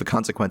afraid of the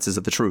consequences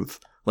of the truth.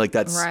 Like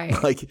that's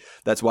like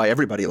that's why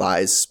everybody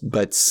lies.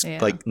 But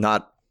like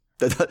not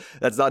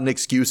that's not an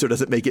excuse or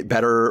doesn't make it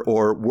better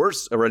or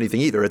worse or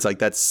anything either. It's like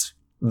that's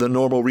the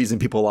normal reason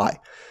people lie.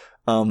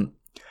 And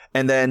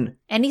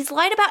he's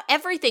lied about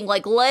everything.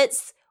 Like,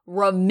 let's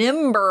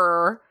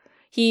remember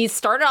he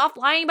started off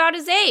lying about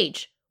his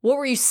age. What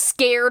were you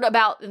scared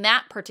about in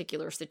that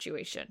particular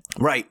situation?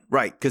 Right.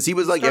 Because he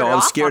was like,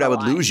 I'm scared I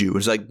would lose you.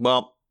 It's like,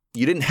 well,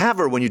 you didn't have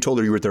her when you told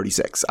her you were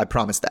 36. I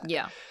promise that.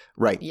 Yeah.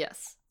 Right.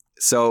 Yes.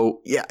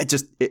 So, yeah,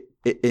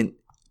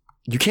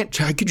 you can't,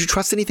 could you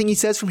trust anything he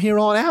says from here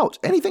on out?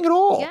 Anything at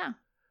all? Yeah.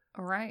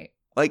 All right.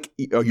 Like,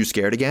 are you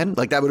scared again?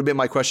 Like, that would have been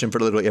my question for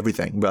literally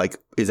everything. Like,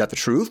 is that the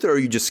truth, or are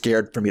you just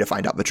scared for me to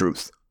find out the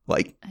truth?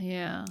 Like,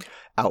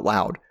 out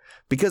loud.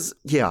 Because,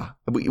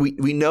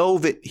 we know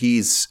that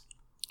he's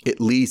at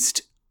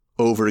least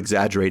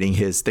over-exaggerating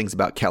his things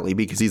about Kelly,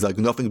 because he's like,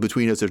 nothing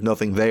between us, there's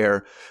nothing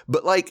there.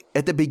 But like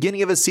at the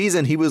beginning of a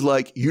season, he was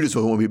like, you just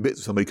want to be bit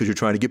with somebody because you're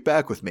trying to get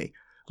back with me.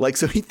 Like,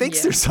 so he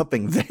thinks there's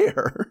something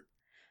there.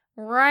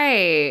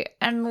 Right.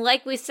 And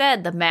like we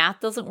said, the math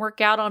doesn't work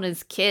out on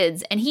his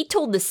kids. And he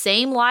told the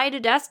same lie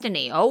to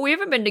Destiny. Oh, we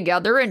haven't been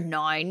together in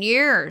 9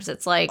 years.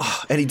 It's like.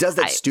 And he does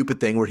that stupid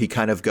thing where he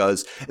kind of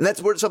goes, and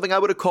that's something I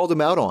would have called him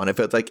out on if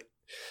it's like.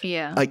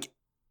 Yeah. Like,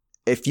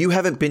 if you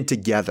haven't been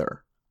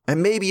together,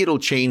 and maybe it'll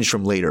change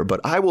from later, but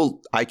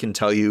I can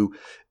tell you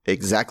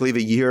exactly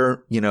the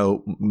year,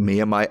 me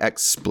and my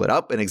ex split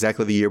up, and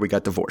exactly the year we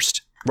got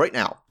divorced. Right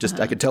now. Just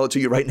I can tell it to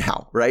you right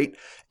now, right?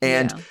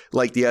 And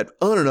like I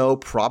don't know,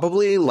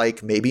 probably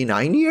like maybe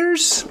 9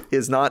 years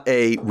is not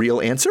a real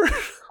answer.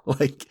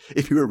 Like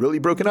if you were really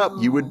broken up,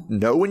 you would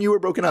know when you were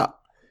broken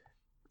up.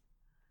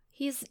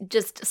 He's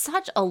just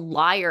such a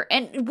liar.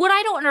 And what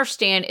I don't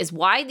understand is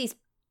why these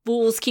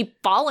fools keep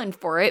falling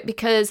for it,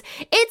 because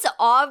it's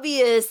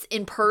obvious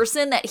in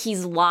person that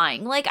he's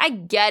lying. Like, I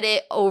get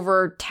it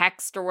over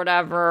text or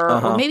whatever,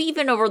 or maybe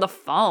even over the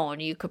phone.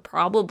 You could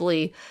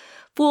probably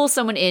fool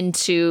someone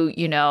into,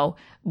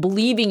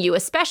 believing you,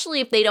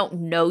 especially if they don't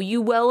know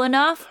you well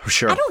enough.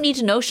 Sure. I don't need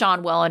to know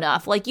Sean well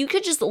enough. Like, you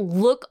could just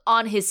look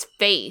on his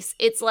face.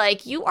 It's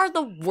like, you are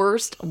the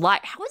worst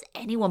liar. How is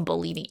anyone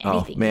believing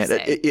anything you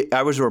say?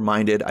 I was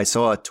reminded, I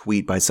saw a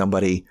tweet by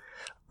somebody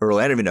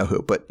early, I don't even know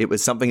who, but it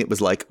was something that was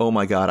like, oh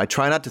my God, I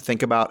try not to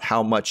think about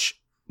how much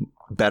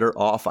better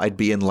off I'd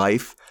be in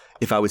life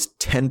if I was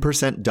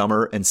 10%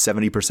 dumber and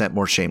 70%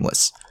 more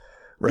shameless.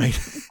 Right.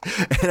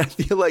 And I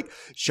feel like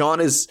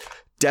Sean is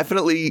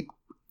definitely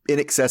in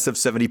excess of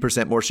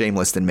 70% more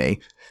shameless than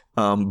me,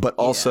 but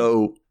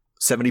also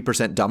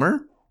 70%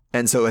 dumber.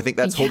 And so I think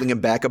that's holding him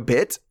back a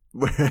bit.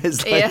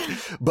 Whereas,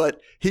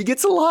 but he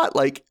gets a lot.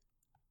 Like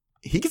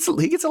he gets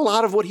a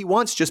lot of what he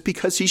wants just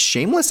because he's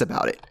shameless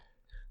about it.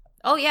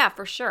 Oh yeah,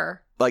 for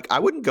sure. Like I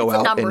wouldn't go it's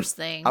out a numbers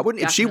thing. I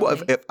wouldn't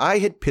if I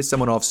had pissed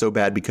someone off so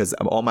bad because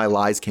all my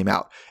lies came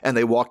out and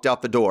they walked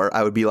out the door,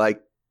 I would be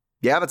like,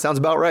 yeah, that sounds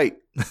about right.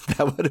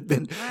 That would have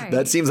been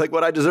that seems like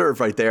what I deserve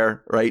right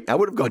there, right? I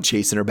would have gone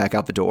chasing her back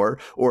out the door,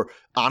 or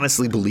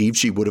honestly believed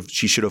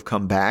she should have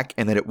come back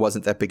and that it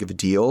wasn't that big of a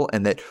deal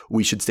and that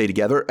we should stay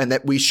together and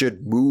that we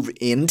should move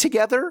in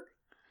together.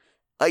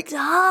 Like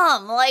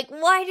dumb. Like,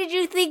 why did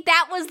you think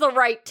that was the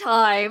right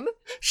time?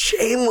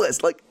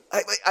 Shameless. Like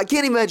I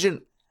can't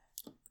imagine.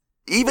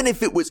 Even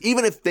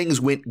if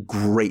things went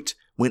great,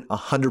 went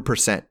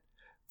 100%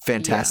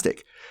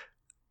 fantastic.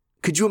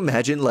 Could you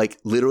imagine like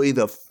literally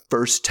the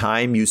first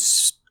time you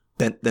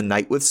spent the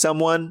night with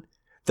someone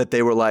that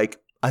they were like,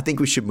 I think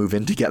we should move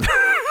in together?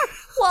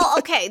 Well,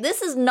 okay,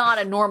 this is not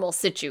a normal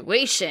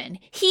situation.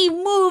 He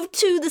moved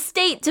to the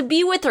state to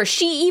be with her.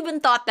 She even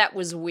thought that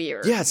was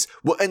weird. Yes.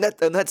 Well, and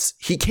that's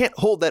he can't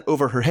hold that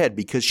over her head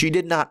because she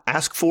did not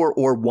ask for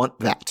or want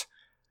that.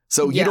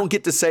 So you don't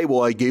get to say,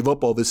 well, I gave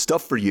up all this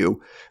stuff for you.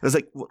 And it's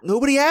like, well,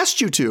 nobody asked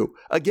you to.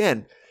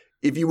 Again,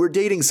 if you were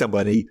dating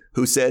somebody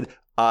who said,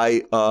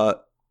 I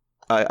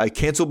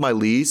canceled my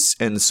lease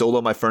and sold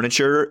all my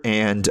furniture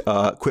and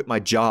quit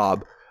my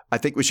job, I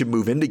think we should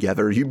move in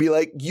together. You'd be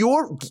like,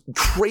 you're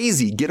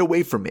crazy. Get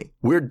away from me.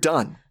 We're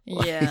done.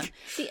 Yeah.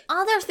 The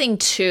other thing,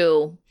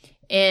 too,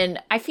 and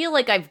I feel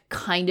like I've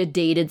kind of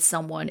dated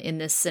someone in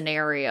this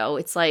scenario.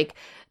 It's like,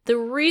 the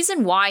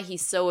reason why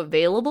he's so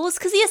available is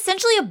because he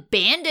essentially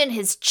abandoned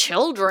his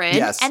children.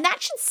 Yes. And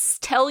that should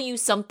tell you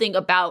something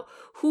about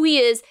who he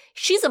is.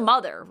 She's a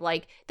mother.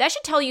 Like, that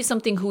should tell you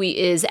something who he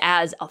is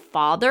as a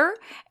father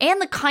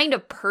and the kind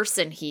of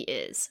person he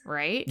is,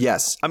 right?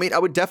 Yes. I mean, I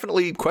would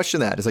definitely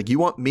question that. It's like, you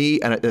want me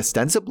and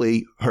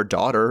ostensibly her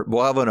daughter.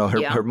 Well, I don't know.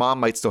 Her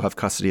mom might still have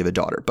custody of the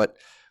daughter, but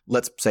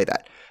let's say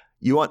that.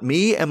 You want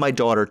me and my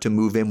daughter to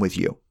move in with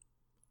you.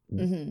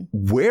 Mm-hmm.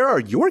 Where are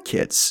your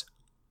kids?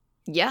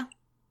 Yeah.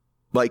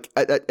 Like,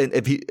 and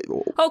if he...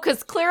 Oh,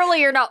 because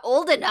clearly you're not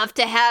old enough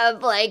to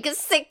have, like,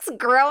 6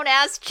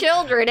 grown-ass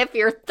children if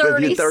you're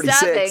 37. If you're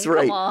 36,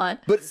 right. Come on.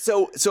 But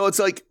so it's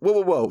like,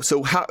 whoa.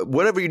 So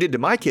whatever you did to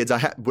my kids,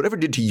 whatever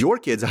you did to your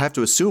kids, I have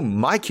to assume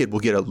my kid will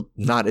get a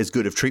not as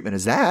good of treatment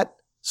as that.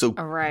 So,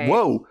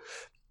 whoa.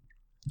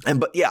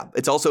 But yeah,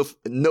 it's also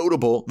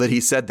notable that he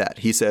said that.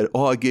 He said,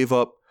 oh, I gave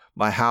up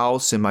my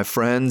house and my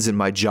friends and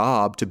my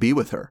job to be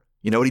with her.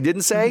 You know what he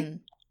didn't say? Mm-hmm.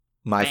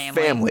 My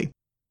family.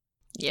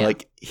 Yeah.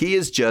 Like, he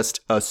is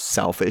just a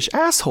selfish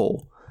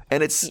asshole.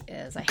 And it's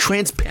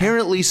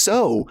transparently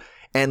so.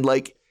 And,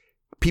 like,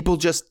 people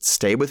just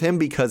stay with him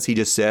because he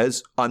just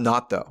says, I'm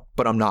not, though.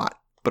 But I'm not.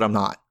 But I'm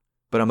not.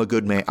 But I'm a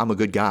good man. I'm a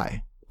good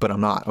guy. But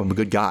I'm not. I'm a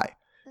good guy.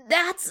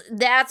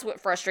 That's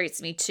what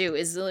frustrates me, too,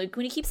 is, like,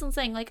 when he keeps on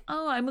saying, like,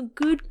 oh, I'm a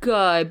good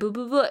guy, blah,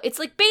 blah, blah. It's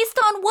like, based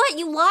on what?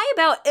 You lie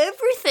about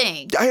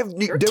everything.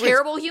 You're a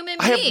terrible human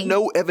being. I have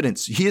no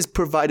evidence. He has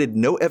provided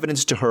no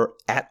evidence to her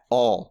at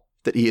all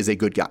that he is a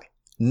good guy.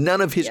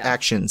 None of his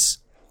actions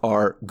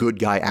are good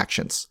guy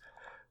actions.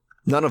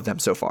 None of them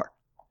so far.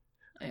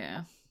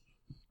 Yeah.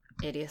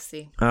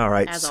 Idiocy. All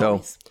right. So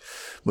always.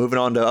 Moving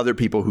on to other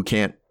people who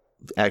can't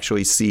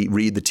actually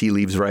read the tea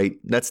leaves right.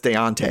 That's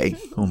Deontay.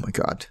 Oh my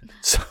God.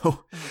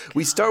 So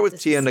we start with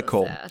Tia and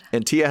Nicole.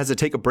 And Tia has to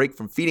take a break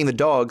from feeding the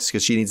dogs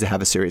because she needs to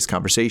have a serious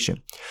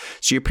conversation.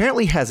 She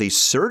apparently has a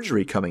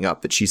surgery coming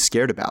up that she's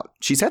scared about.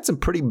 She's had some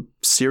pretty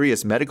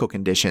serious medical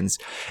conditions,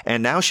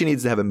 and now she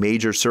needs to have a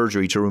major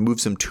surgery to remove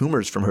some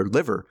tumors from her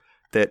liver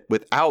that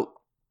without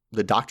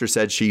the doctor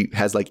said she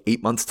has like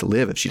 8 months to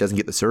live if she doesn't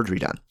get the surgery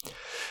done.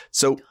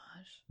 So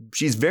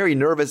she's very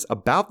nervous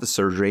about the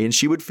surgery, and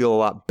she would feel a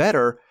lot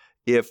better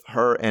if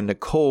her and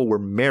Nicole were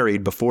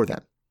married before then.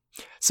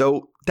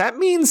 So that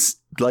means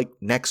like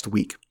next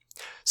week.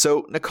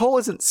 So Nicole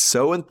isn't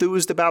so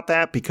enthused about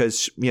that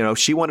because,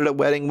 she wanted a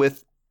wedding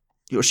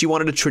she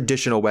wanted a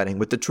traditional wedding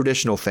with the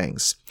traditional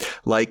things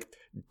like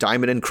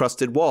diamond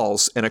encrusted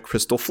walls and a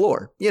crystal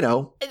floor,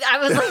 I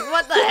was like,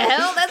 what the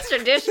hell? That's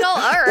traditional?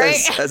 All right.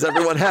 As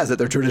everyone has at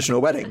their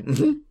traditional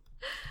wedding.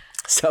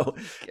 So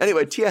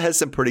anyway, Tia has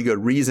some pretty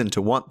good reason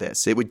to want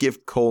this. It would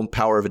give Cole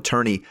power of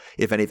attorney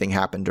if anything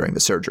happened during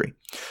the surgery.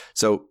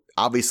 So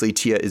obviously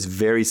Tia is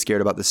very scared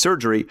about the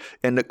surgery,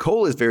 and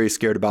Nicole is very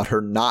scared about her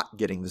not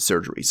getting the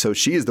surgery. So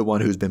she is the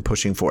one who's been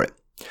pushing for it.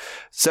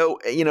 So,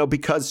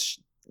 because,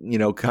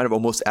 kind of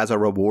almost as a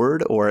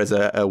reward or as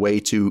a way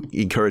to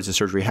encourage the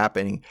surgery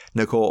happening,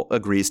 Nicole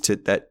agrees to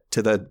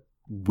the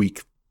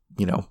week,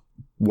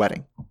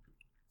 wedding.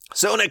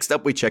 So next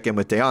up, we check in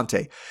with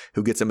Deontay,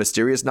 who gets a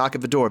mysterious knock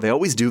at the door. They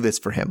always do this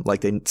for him.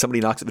 Like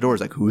somebody knocks at the door,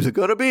 is like, who's it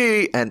going to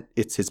be? And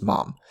it's his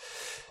mom.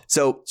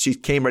 So she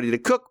came ready to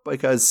cook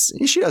because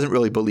she doesn't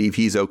really believe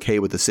he's okay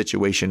with the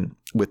situation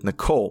with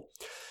Nicole.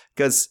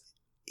 Because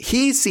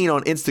he's seen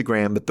on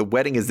Instagram that the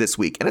wedding is this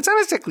week, and it's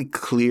not exactly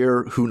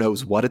clear who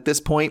knows what at this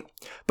point,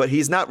 but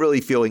he's not really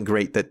feeling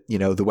great that,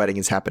 the wedding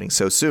is happening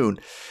so soon.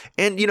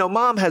 And,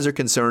 Mom has her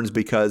concerns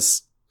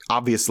because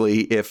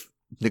obviously if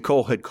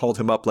Nicole had called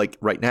him up like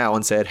right now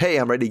and said, hey,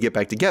 I'm ready to get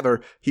back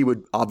together, he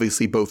would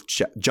obviously both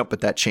jump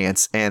at that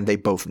chance, and they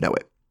both know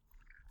it.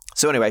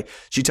 So anyway,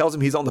 she tells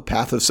him he's on the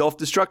path of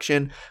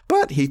self-destruction,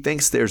 but he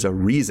thinks there's a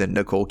reason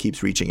Nicole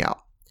keeps reaching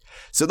out.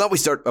 So then we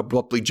start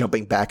abruptly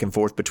jumping back and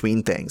forth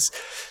between things.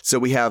 So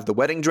we have the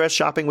wedding dress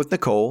shopping with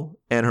Nicole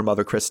and her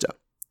mother, Krista.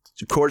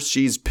 Of course,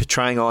 she's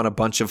trying on a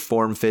bunch of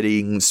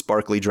form-fitting,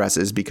 sparkly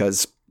dresses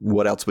because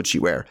what else would she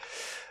wear?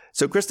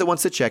 So Krista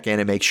wants to check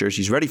in and make sure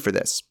she's ready for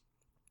this.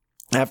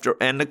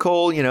 And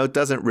Nicole,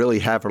 doesn't really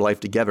have her life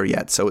together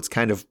yet. So it's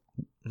kind of,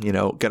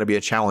 going to be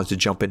a challenge to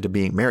jump into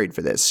being married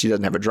for this. She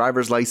doesn't have a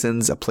driver's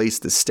license, a place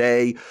to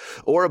stay,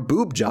 or a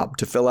boob job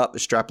to fill out the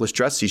strapless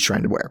dress she's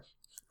trying to wear.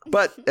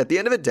 But at the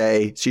end of the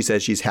day, she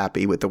says she's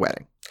happy with the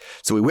wedding.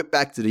 So we whip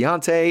back to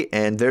Deontay,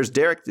 and there's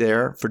Derek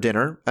there for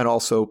dinner, and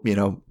also,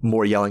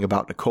 more yelling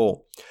about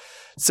Nicole.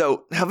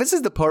 So now this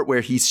is the part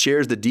where he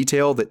shares the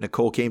detail that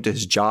Nicole came to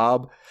his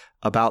job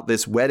about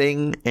this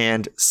wedding,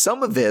 and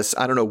some of this,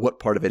 I don't know what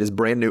part of it, is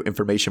brand new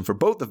information for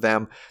both of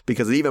them,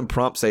 because it even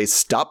prompts a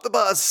stop the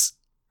bus.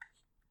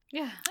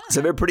 Yeah.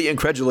 So they're pretty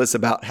incredulous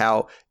about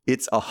how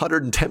it's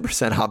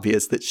 110%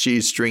 obvious that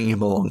she's stringing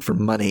him along for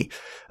money,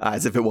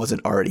 as if it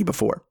wasn't already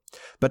before.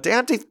 But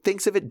Deontay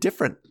thinks of it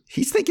different.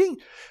 He's thinking,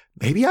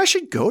 maybe I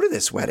should go to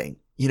this wedding.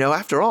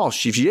 After all, if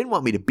she didn't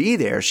want me to be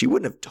there, she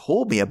wouldn't have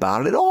told me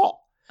about it at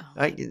all.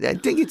 I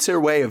think it's her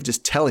way of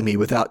just telling me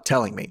without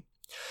telling me.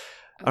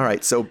 All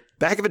right, so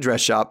back at the dress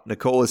shop,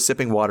 Nicole is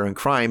sipping water and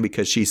crying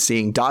because she's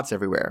seeing dots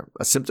everywhere,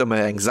 a symptom of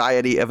an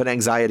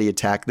anxiety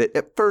attack that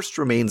at first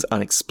remains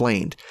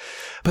unexplained.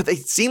 But they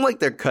seem like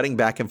they're cutting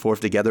back and forth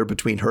together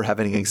between her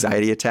having an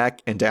anxiety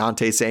attack and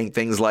Deontay saying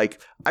things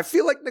like, I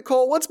feel like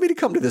Nicole wants me to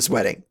come to this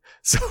wedding.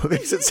 So it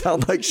makes it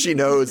sound like she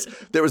knows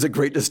there was a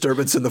great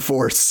disturbance in the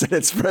force and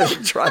it's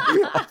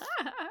driving off.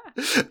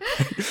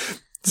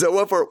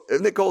 So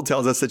Nicole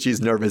tells us that she's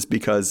nervous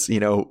because,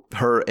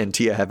 her and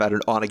Tia have had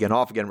an on-again,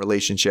 off-again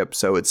relationship.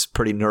 So it's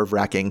pretty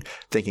nerve-wracking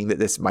thinking that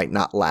this might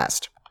not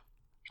last.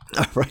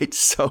 All right.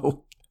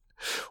 So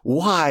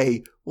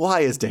why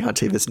is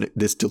Deontay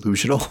this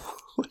delusional?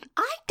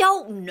 I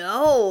don't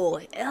know.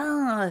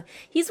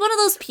 He's one of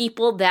those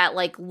people that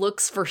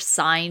looks for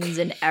signs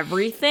in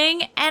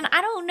everything. And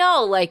I don't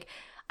know,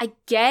 I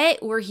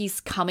get where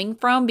he's coming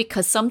from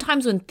because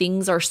sometimes when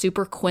things are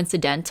super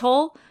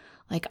coincidental,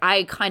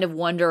 I kind of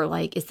wonder,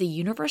 is the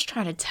universe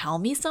trying to tell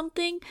me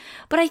something?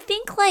 But I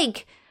think,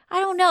 I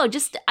don't know,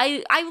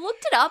 I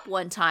looked it up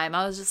one time.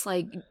 I was just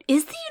like,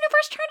 is the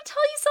universe trying to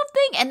tell you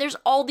something? And there's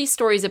all these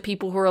stories of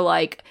people who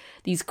are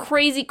these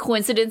crazy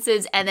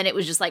coincidences, and then it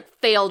was just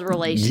failed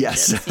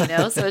relationships,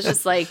 yes. So it's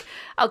just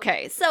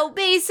okay, so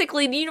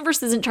basically the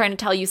universe isn't trying to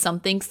tell you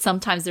something.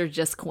 Sometimes they're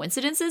just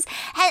coincidences. And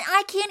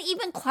I can't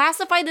even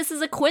classify this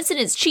as a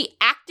coincidence. She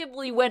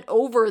actively went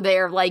over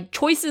there,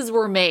 choices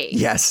were made.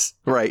 Yes,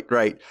 right.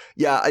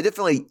 Yeah, I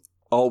definitely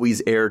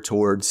always err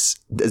towards,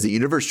 is the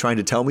universe trying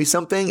to tell me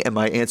something? And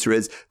my answer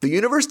is, the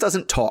universe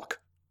doesn't talk.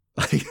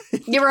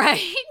 You're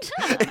right.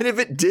 And if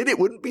it did, it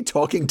wouldn't be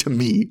talking to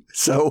me.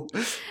 So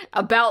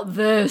about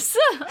this.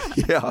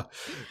 Yeah.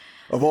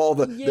 Of all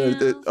the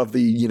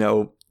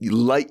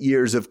light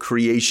years of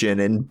creation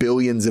and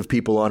billions of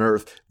people on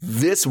Earth,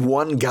 this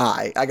one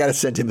guy, I got to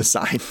send him a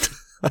sign.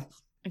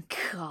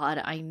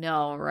 God, I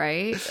know,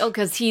 right? Oh,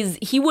 because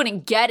he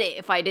wouldn't get it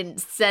if I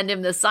didn't send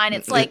him the sign.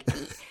 It's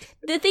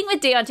the thing with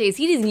Deontay is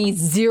he doesn't need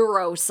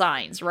 0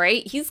 signs,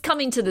 right? He's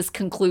coming to this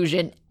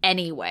conclusion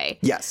anyway.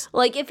 Yes.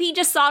 If he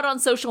just saw it on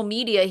social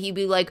media, he'd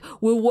be like,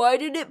 well, why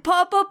did it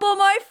pop up on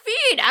my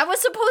feed? I was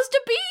supposed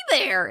to be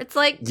there. It's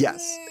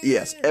yes.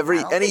 I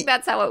don't think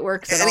that's how it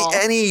works at all.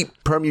 Any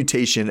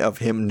permutation of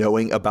him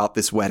knowing about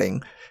this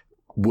wedding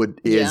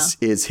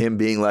is him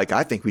being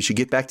I think we should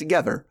get back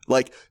together.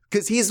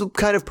 Because he's the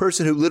kind of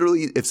person who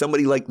literally, if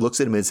somebody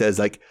looks at him and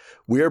says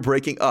we're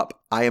breaking up,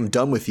 I am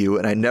done with you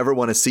and I never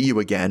want to see you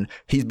again,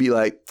 he'd be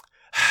like,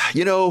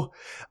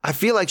 I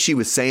feel like she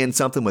was saying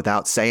something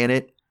without saying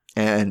it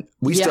and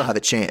we still have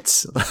a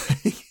chance.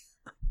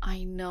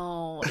 I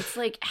know. It's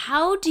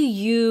how do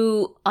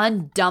you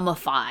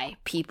undumbify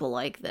people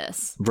like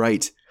this?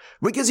 Right.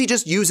 Because he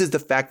just uses the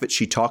fact that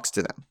she talks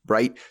to them,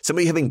 right?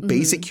 Somebody having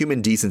basic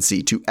human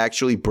decency to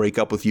actually break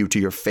up with you to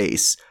your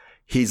face.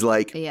 He's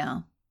like, yeah.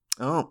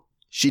 Oh,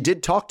 she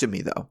did talk to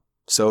me though.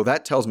 So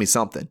that tells me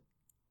something.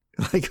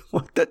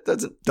 What? That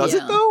does it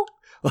though?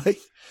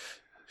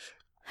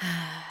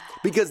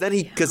 Because then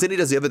he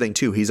does the other thing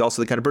too. He's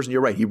also the kind of person,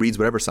 you're right, he reads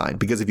whatever sign.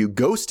 Because if you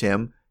ghost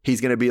him,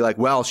 he's going to be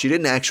well, she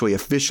didn't actually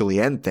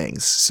officially end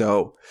things.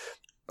 So.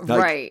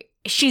 Right.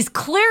 She's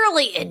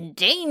clearly in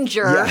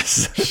danger.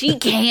 Yes. She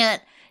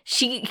can't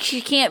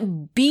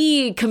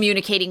be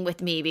communicating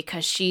with me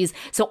because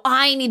so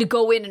I need to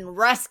go in and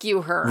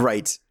rescue her.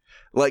 Right.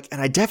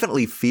 And I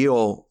definitely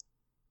feel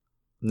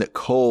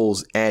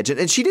Nicole's edge.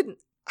 And she didn't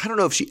I don't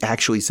know if she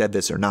actually said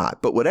this or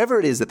not, but whatever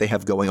it is that they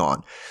have going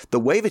on, the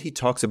way that he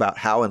talks about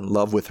how in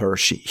love with her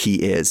he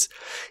is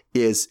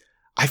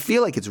I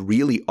feel like it's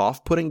really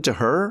off-putting to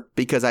her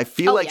because I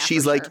feel like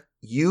she's like,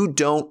 you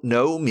don't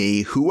know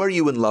me. Who are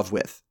you in love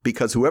with?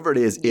 Because whoever it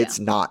is, it's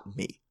not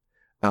me.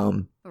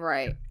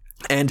 Right.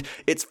 And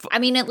it's I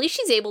mean, at least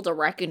she's able to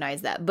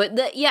recognize that. But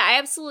I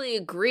absolutely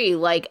agree.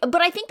 Like, but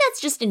I think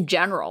that's just in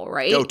general,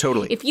 right? Oh,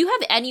 totally. If you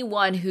have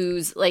anyone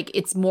who's like,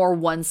 it's more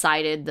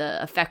one-sided,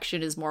 the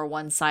affection is more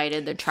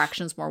one-sided, the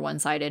attraction is more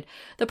one-sided.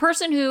 The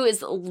person who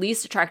is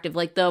least attractive,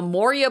 like the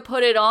more you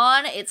put it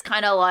on, it's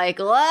kind of like,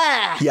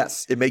 ugh.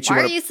 Yes, it makes you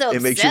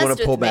want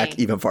to pull back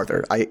even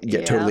farther. I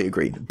totally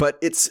agree. But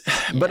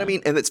but I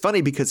mean, and it's funny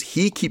because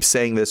he keeps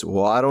saying this.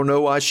 Well, I don't know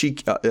why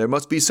there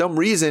must be some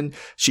reason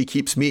she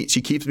keeps me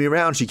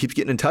around. She keeps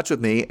getting in touch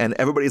with me, and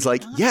everybody's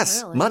like,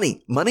 yes,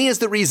 really. Money is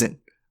the reason.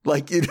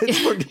 Like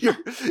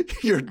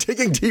you're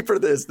digging deeper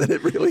this than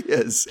it really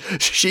is.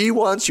 She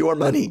wants your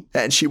money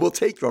and she will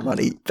take your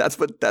money. That's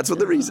what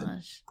the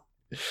reason.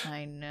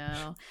 I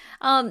know.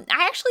 I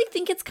actually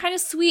think it's kind of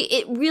sweet.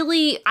 It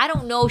really, I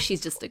don't know if she's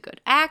just a good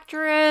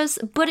actress,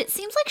 but it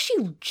seems like she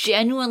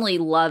genuinely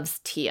loves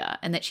Tia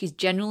and that she's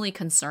genuinely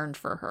concerned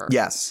for her.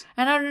 Yes.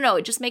 And I don't know,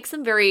 it just makes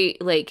them very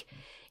like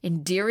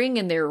endearing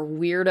in their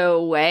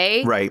weirdo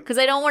way. Right. Because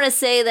I don't want to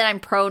say that I'm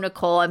pro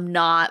Nicole. I'm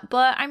not.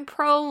 But I'm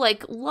pro,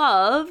 like,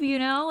 love, you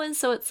know? And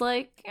so it's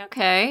like,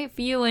 okay, if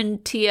you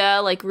and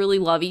Tia, like, really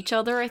love each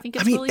other, I think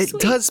it's really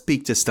sweet. It does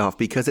speak to stuff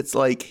because it's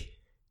like,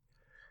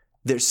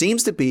 there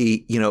seems to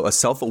be, you know, a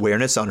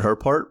self-awareness on her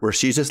part where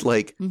she's just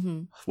like,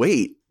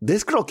 wait,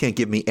 this girl can't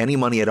give me any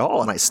money at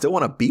all and I still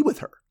want to be with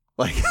her.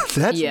 Like,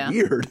 that's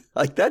weird.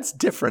 Like, that's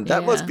different.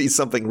 That must be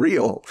something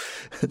real.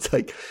 It's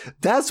like,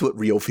 that's what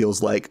real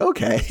feels like.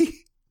 Okay.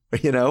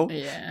 You know?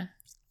 Yeah.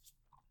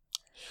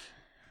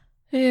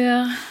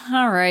 Yeah.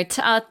 All right.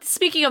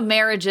 Speaking of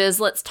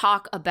marriages, let's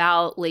talk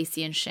about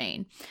Lacey and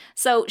Shane.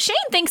 So Shane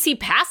thinks he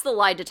passed the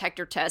lie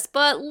detector test,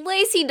 but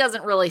Lacey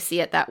doesn't really see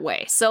it that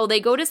way. So they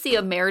go to see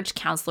a marriage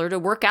counselor to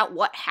work out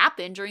what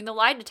happened during the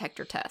lie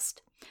detector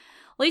test.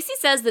 Lacey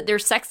says that their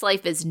sex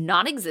life is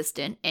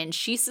non-existent and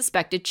she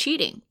suspected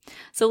cheating.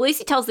 So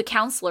Lacey tells the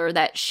counselor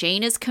that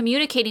Shane is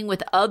communicating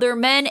with other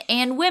men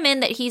and women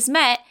that he's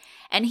met,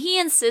 and he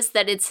insists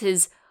that it's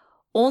his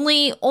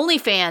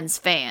OnlyFans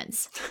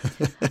fans.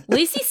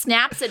 Lacey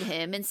snaps at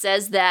him and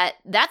says that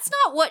that's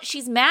not what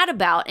she's mad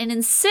about and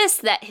insists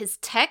that his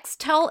texts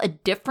tell a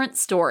different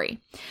story.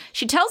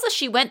 She tells us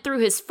she went through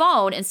his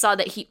phone and saw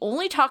that he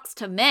only talks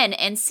to men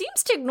and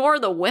seems to ignore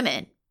the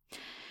women.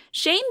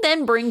 Shane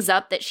then brings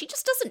up that she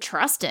just doesn't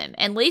trust him,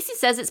 and Lacey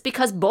says it's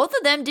because both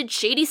of them did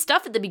shady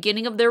stuff at the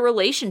beginning of their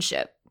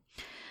relationship.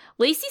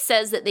 Lacey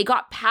says that they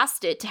got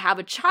past it to have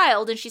a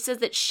child, and she says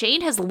that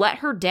Shane has let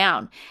her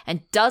down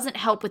and doesn't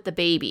help with the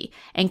baby,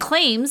 and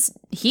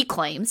he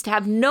claims to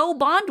have no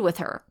bond with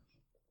her.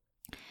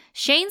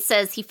 Shane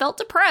says he felt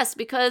depressed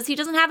because he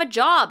doesn't have a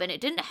job, and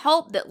it didn't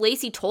help that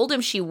Lacey told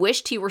him she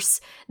wished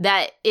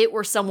that it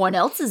were someone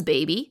else's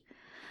baby.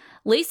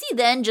 Lacey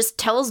then just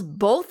tells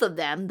both of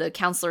them, the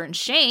counselor and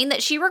Shane,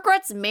 that she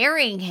regrets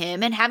marrying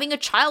him and having a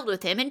child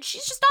with him, and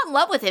she's just not in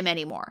love with him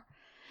anymore.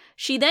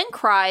 She then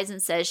cries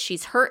and says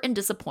she's hurt and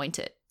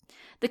disappointed.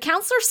 The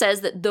counselor says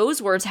that those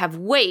words have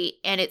weight,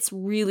 and it's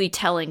really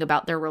telling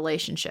about their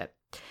relationship.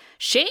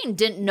 Shane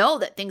didn't know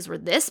that things were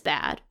this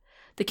bad.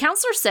 The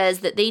counselor says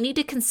that they need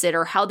to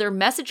consider how their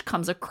message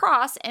comes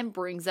across and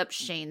brings up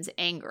Shane's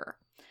anger.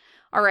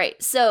 All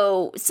right,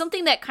 so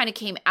something that kind of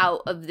came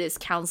out of this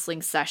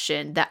counseling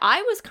session that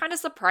I was kind of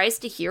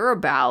surprised to hear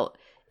about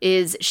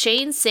is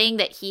Shane saying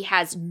that he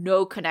has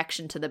no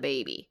connection to the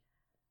baby.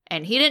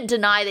 And he didn't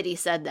deny that he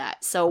said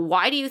that. So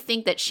why do you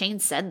think that Shane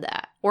said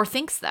that or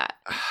thinks that?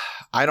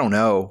 I don't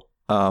know.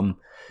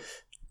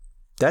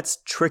 That's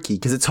tricky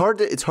because it's hard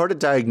to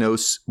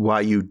diagnose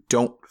why you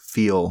don't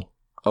feel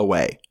a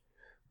way,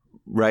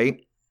 right?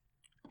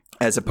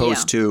 As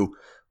opposed to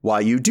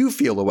why you do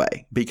feel a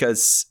way,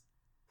 because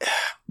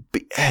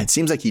it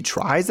seems like he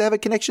tries to have a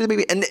connection to the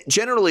baby. And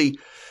generally,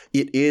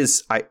 it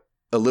is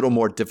a little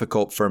more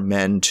difficult for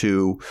men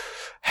to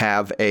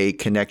have a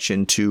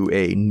connection to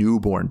a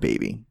newborn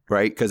baby,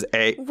 right? Because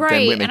than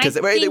women, because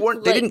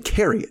they didn't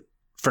carry it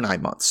for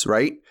 9 months,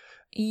 right?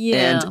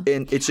 Yeah,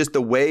 and it's just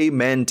the way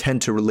men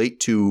tend to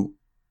relate to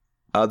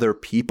other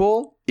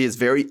people is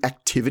very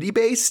activity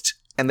based,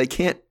 and they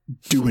can't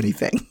do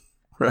anything,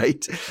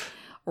 right?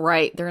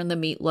 Right. They're in the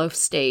meatloaf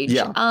stage.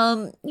 Yeah.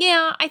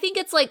 I think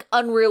it's like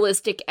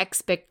unrealistic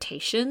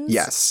expectations.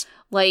 Yes.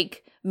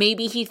 Like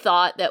maybe he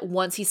thought that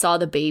once he saw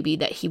the baby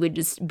that he would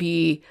just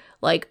be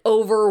like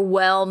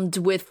overwhelmed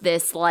with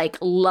this like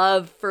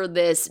love for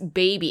this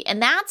baby.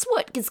 And that's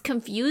what is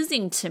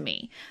confusing to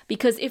me,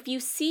 because if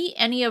you see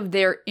any of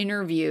their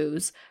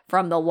interviews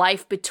from the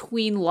life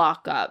between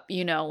lockup,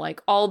 you know,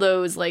 like all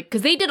those like,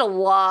 because they did a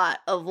lot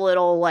of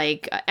little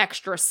like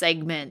extra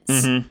segments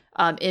in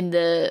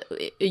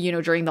the, you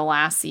know, during the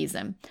last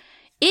season,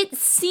 it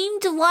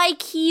seemed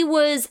like he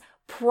was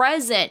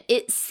present,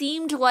 it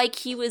seemed like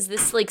he was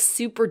this like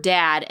super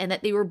dad and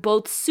that they were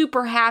both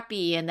super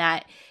happy and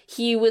that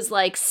he was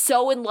like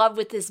so in love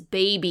with this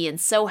baby and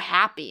so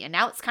happy. And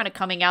now it's kind of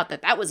coming out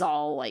that was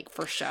all like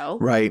for show.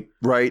 Right.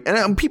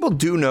 And people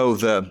do know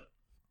the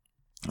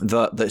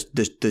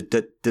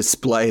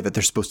display that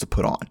they're supposed to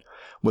put on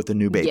with the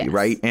new baby, yes.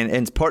 right?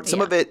 And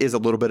some of it is a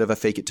little bit of a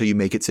fake it till you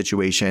make it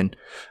situation.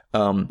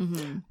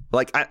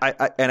 Like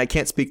I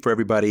can't speak for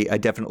everybody. I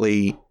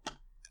definitely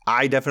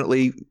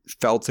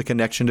felt a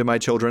connection to my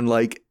children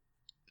like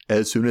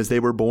as soon as they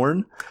were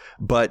born,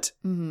 but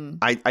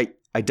I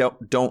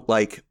don't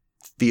like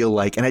feel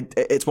like, and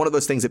it's one of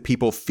those things that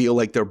people feel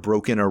like they're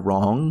broken or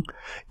wrong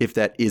if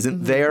that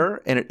isn't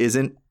there and it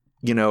isn't,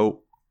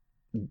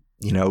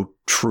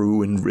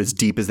 true and as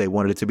deep as they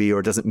wanted it to be,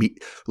 or it doesn't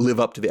live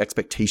up to the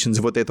expectations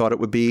of what they thought it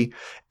would be.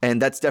 And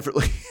that's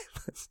definitely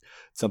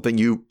something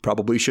you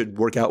probably should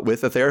work out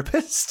with a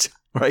therapist,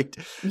 right?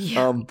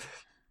 Yeah.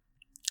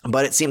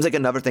 But it seems like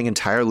another thing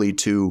entirely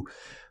to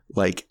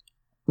like,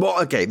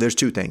 well, okay, there's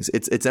two things.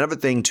 It's another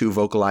thing to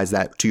vocalize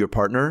that to your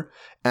partner,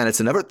 and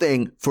it's another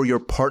thing for your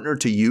partner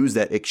to use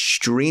that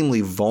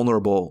extremely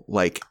vulnerable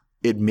like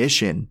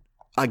admission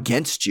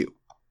against you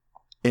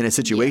in a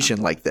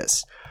situation like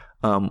this.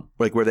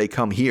 Like where they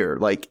come here,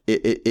 like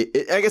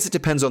I guess it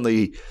depends on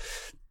the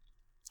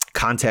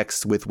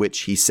context with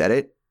which he said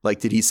it. Like,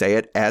 did he say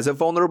it as a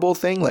vulnerable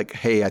thing? Like,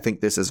 hey, I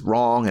think this is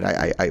wrong and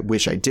I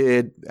wish I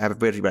did have a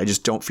baby, but I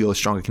just don't feel as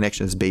strong a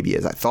connection as baby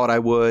as I thought I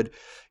would.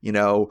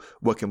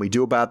 What can we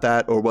do about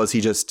that? Or was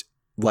he just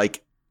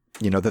like,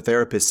 the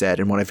therapist said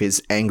in one of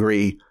his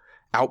angry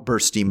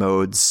outbursty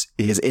modes,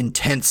 his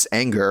intense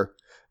anger,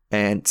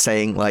 and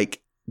saying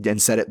like,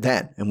 and said it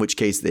then, in which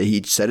case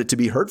he said it to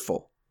be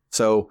hurtful.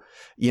 So,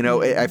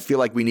 I feel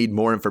like we need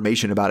more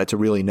information about it to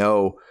really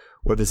know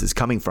where this is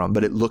coming from.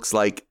 But it looks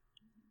like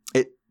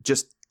it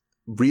just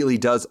really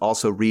does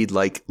also read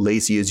like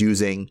Lacey is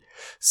using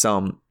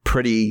some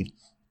pretty,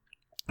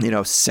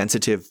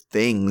 sensitive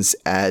things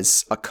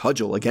as a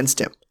cudgel against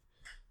him.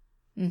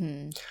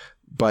 Mm-hmm.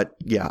 But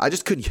yeah, I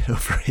just couldn't get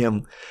over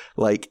him,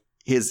 like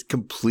his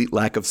complete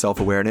lack of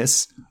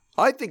self-awareness.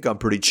 I think I'm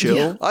pretty chill.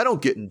 Yeah. I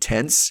don't get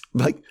intense.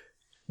 Like,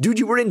 dude,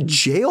 you were in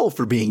jail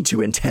for being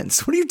too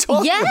intense. What are you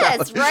talking about?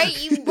 Yes,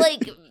 right? You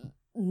like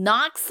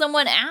knock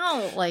someone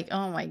out. Like,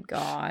 oh my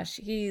gosh.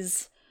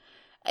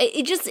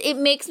 It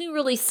makes me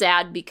really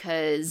sad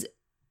because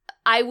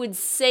I would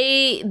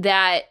say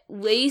that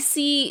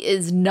Lacey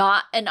is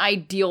not an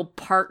ideal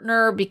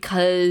partner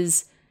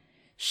because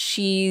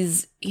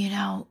she's,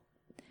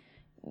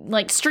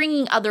 like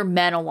stringing other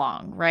men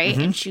along, right?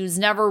 And she was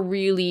never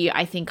really,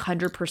 I think,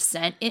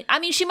 100%. I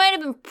mean, she might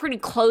have been pretty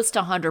close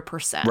to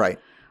 100%. Right.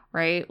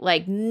 Right?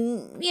 Like,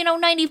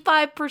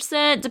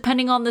 95%,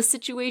 depending on the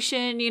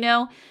situation,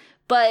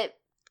 But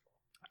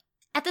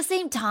at the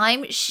same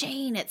time,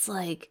 Shane, it's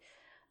like,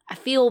 I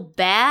feel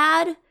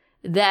bad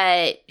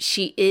that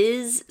she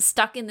is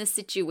stuck in this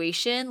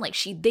situation. Like,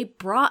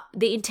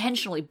 they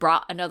intentionally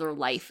brought another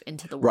life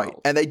into the world. Right.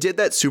 And they did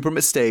that super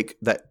mistake,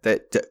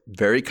 that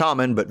very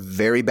common but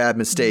very bad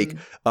mistake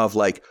of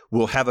like,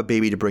 we'll have a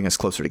baby to bring us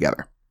closer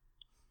together.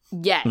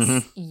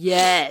 Yes.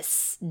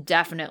 Yes,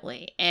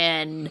 definitely.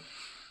 And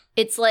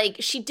it's like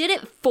she did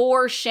it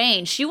for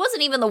Shane. She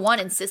wasn't even the one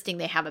insisting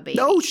they have a baby.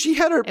 No, she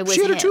had her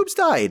tubes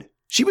tied.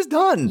 She was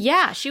done.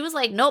 Yeah, she was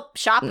like, nope,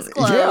 shop is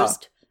closed. Yeah.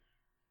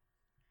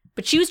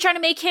 But she was trying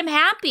to make him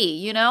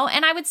happy, And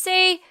I would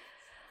say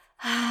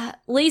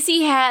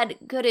Lacey had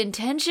good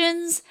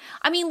intentions.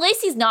 I mean,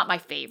 Lacey's not my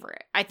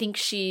favorite. I think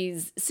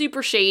she's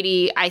super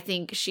shady. I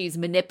think she's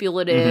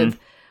manipulative.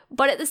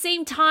 But at the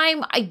same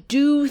time, I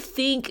do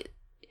think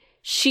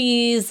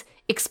she's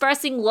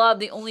expressing love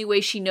the only way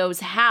she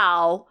knows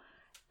how.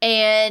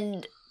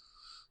 And,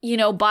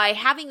 by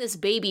having this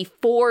baby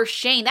for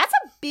Shane, that's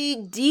a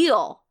big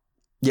deal.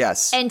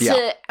 Yes. And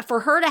for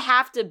her to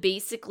have to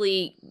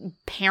basically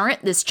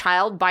parent this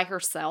child by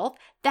herself,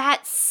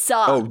 that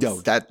sucks. Oh,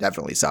 no, that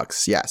definitely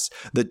sucks. Yes.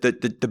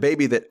 The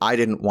baby that I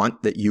didn't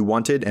want that you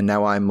wanted, and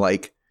now I'm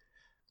like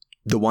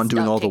the one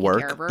doing all the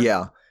work.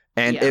 Yeah.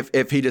 And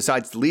if he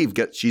decides to leave,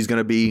 she's going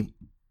to be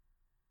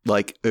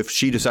like, if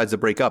she decides to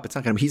break up, it's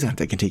not going to be, he's not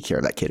going to take care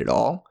of that kid at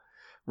all.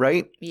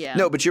 Right? Yeah.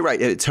 No, but you're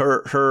right. It's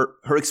her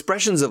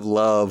expressions of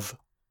love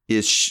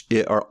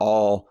are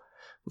all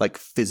like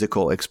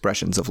physical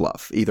expressions of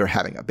love, either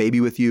having a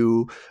baby with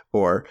you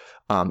or,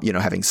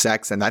 having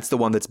sex. And that's the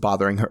one that's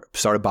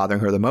started bothering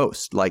her the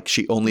most. Like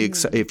she only,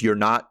 if you're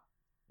not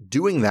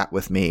doing that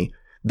with me,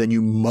 then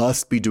you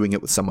must be doing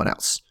it with someone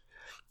else.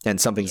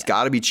 And something's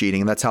got to be cheating.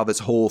 And that's how this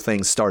whole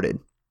thing started.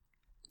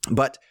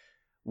 But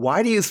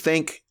why do you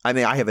think,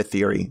 I have a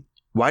theory.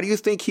 Why do you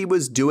think he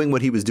was doing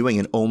what he was doing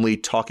and only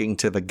talking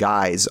to the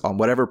guys on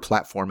whatever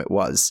platform it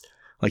was?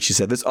 Like she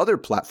said, this other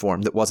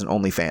platform that wasn't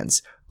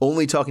OnlyFans,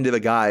 only talking to the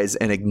guys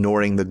and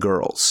ignoring the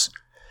girls.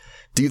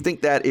 Do you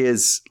think that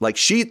is like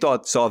she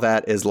saw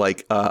that as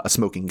like a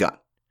smoking gun?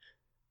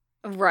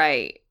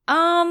 Right.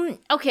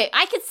 Okay,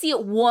 I could see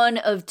it one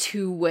of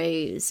two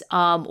ways.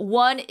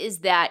 One is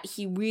that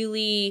he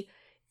really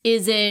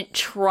isn't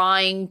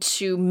trying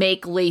to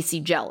make Lacey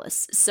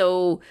jealous.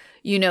 So,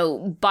 you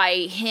know,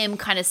 by him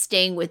kind of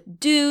staying with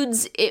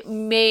dudes, it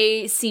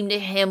may seem to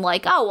him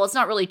like, oh, well, it's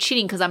not really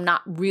cheating because I'm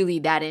not really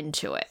that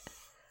into it.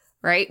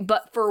 Right?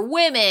 But for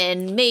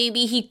women,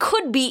 maybe he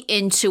could be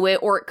into it,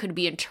 or it could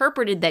be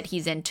interpreted that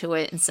he's into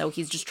it. And so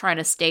he's just trying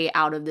to stay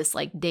out of this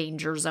like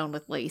danger zone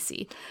with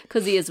Lacey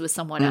because he is with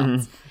someone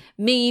else.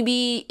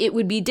 Maybe it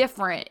would be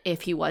different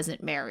if he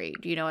wasn't married,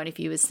 you know, and if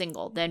he was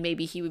single, then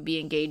maybe he would be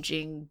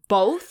engaging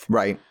both.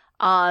 Right.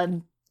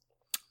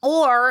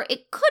 Or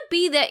it could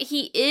be that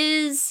he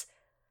is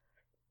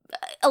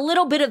a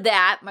little bit of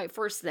that, my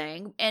first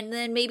thing, and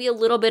then maybe a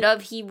little bit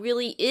of he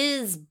really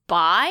is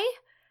bi.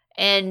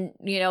 And,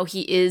 you know,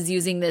 he is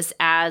using this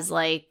as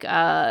like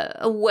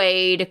a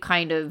way to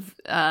kind of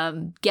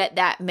get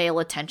that male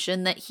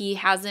attention that he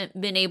hasn't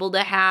been able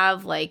to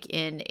have like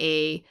in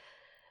a,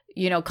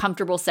 you know,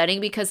 comfortable setting.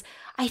 Because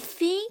I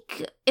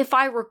think if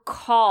I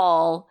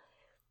recall,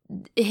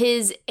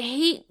 his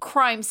hate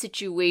crime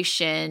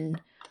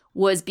situation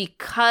was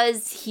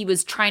because he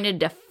was trying to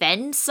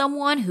defend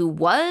someone who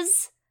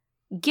was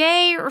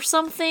gay or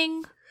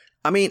something.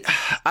 I mean,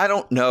 I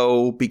don't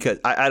know because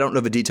I don't know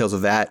the details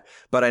of that,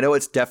 but I know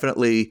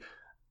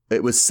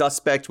it was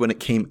suspect when it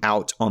came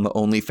out on the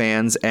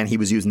OnlyFans and he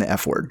was using the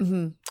F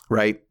word,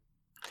 right?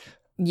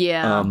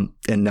 Yeah.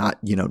 And not,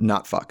 you know,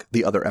 not fuck,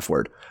 the other F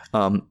word,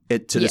 to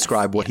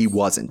describe what he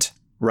wasn't,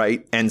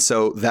 right? And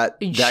so that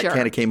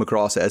kind of came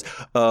across as,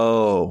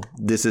 oh,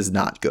 this is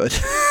not good.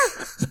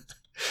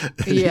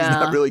 He's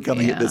not really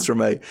coming at this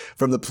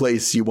from the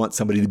place you want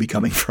somebody to be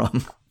coming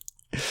from.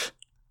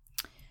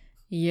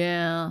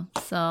 Yeah.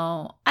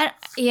 So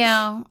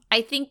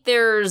I think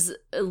there's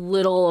a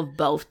little of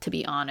both, to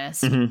be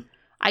honest.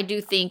 I do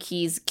think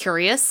he's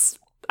curious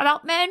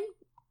about men.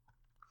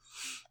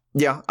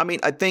 Yeah. I mean,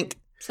 I think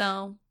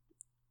so.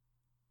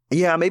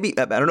 Yeah, maybe.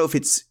 I don't know if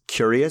it's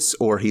curious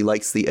or he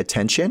likes the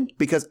attention,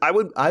 because I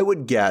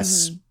would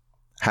guess,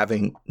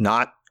 having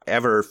not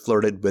ever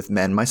flirted with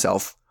men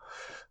myself,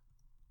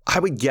 I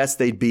would guess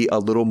they'd be a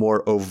little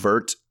more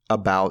overt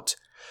about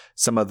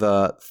some of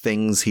the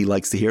things he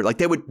likes to hear. Like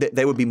they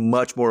would be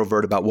much more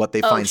overt about what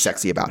they find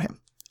sexy about him.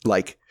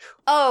 Like,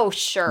 oh,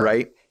 sure.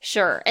 Right?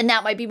 Sure. And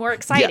that might be more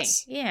exciting.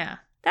 Yes. Yeah,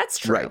 that's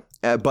true.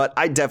 Right. But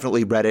I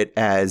definitely read it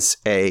as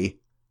a,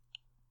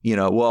 you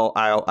know, well,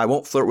 I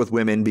won't flirt with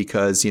women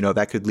because, you know,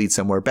 that could lead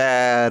somewhere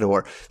bad,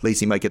 or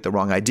Lacey might get the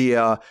wrong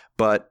idea.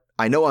 But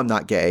I know I'm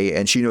not gay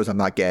and she knows I'm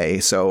not gay,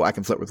 so I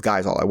can flirt with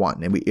guys all I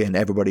want. And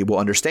everybody will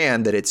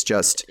understand that it's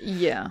just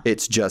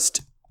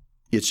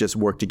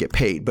work to get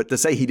paid. But to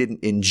say he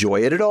didn't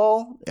enjoy it at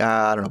all,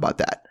 I don't know about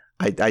that.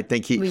 I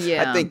think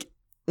I think,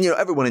 you know,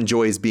 everyone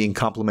enjoys being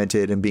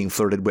complimented and being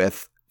flirted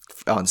with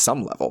on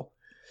some level.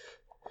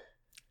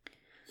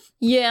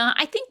 Yeah,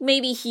 I think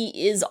maybe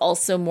he is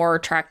also more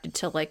attracted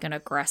to like an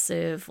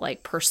aggressive,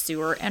 like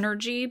pursuer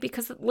energy,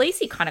 because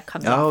Lacey kind of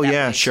comes off that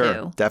way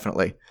too.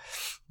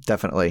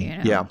 Definitely. You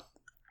know? Yeah.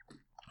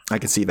 I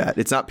can see that.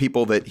 It's not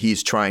people that he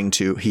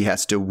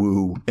has to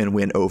woo and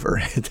win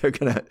over. They're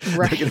gonna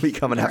be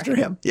coming after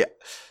him. Yeah.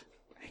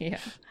 Yeah.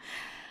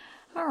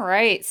 All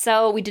right.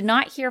 So we did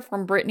not hear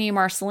from Brittany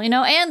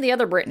Marcelino and the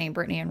other Brittany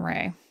and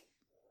Ray.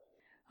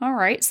 All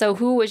right. So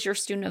who was your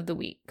student of the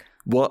week?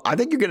 Well, I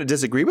think you're going to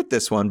disagree with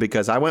this one,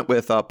 because I went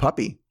with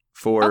Puppy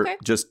for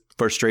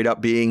straight up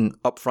being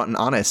upfront and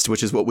honest,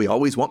 which is what we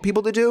always want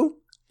people to do.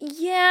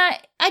 Yeah,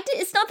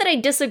 it's not that I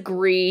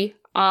disagree.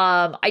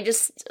 I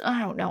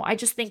don't know. I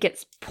just think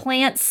it's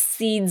plants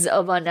seeds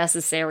of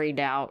unnecessary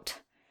doubt.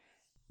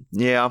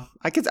 Yeah,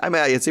 I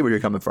see where you're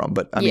coming from,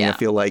 but I mean, I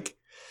feel like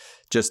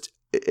just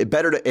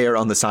better to err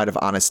on the side of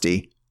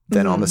honesty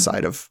than on the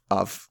side of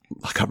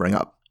covering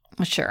up.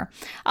 Sure.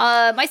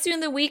 My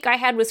student of the week I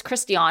had was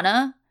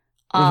Christiana.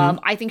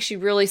 I think she's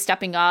really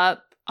stepping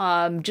up.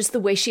 Just the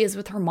way she is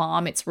with her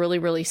mom, it's really,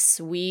 really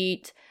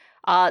sweet.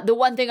 The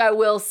one thing I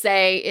will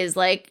say is,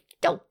 like,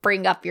 don't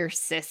bring up your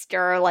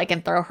sister, like,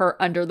 and throw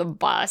her under the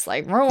bus.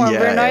 Like, we're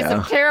nice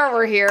and care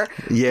over here.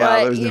 Yeah,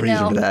 but, there's no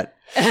reason for that.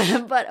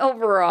 But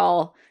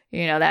overall,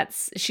 you know,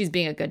 she's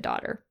being a good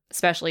daughter,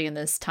 especially in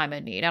this time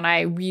of need. And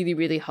I really,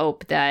 really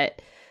hope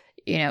that,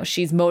 you know,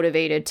 she's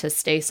motivated to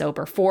stay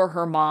sober for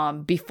her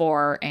mom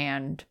before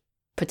and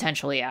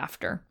potentially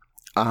after.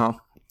 Uh-huh.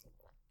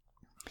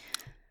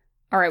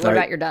 All right, what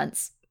about your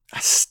dunce?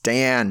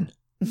 Stan.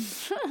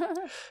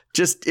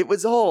 It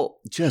was all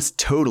just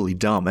totally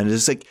dumb. And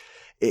it's like,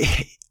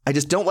 I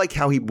just don't like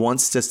how he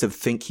wants us to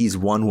think he's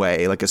one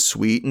way, like a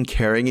sweet and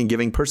caring and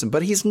giving person,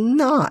 but he's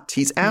not.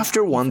 He's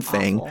after one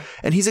thing,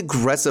 and he's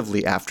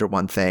aggressively after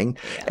one thing.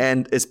 Yeah.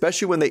 And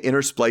especially when they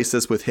intersplice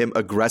this with him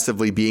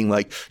aggressively being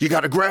like, you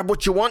got to grab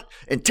what you want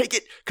and take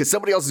it because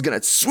somebody else is going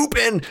to swoop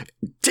in,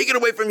 take it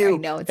away from you. I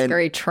know, it's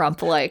very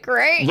Trump-like,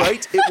 right?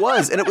 Right? It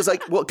was. And it was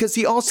like, well, because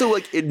he also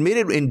like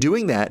admitted in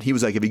doing that, he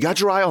was like, if you got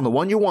your eye on the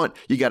one you want,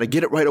 you got to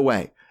get it right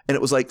away. And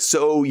it was like,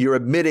 so you're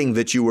admitting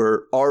that you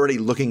were already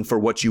looking for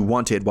what you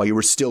wanted while you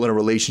were still in a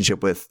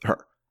relationship with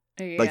her.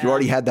 Yeah. Like you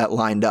already had that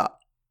lined up,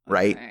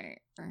 right?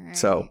 Right.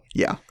 So,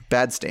 yeah,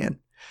 bad Stan.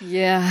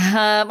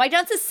 Yeah. My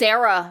dunce is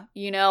Sarah,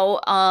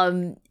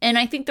 and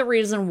I think the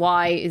reason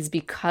why is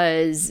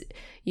because,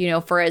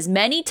 for as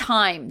many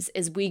times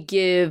as we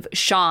give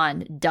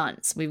Sean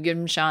dunce, we've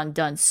given Sean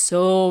dunce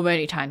so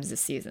many times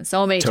this season,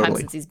 so many times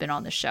since he's been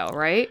on the show,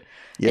 right?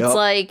 Yep. It's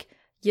like,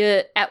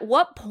 at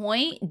what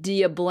point do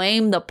you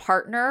blame the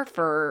partner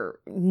for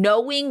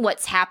knowing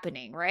what's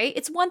happening, right?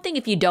 It's one thing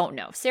if you don't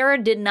know. Sarah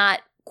did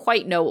not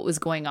quite know what was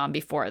going on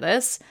before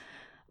this,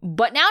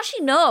 but now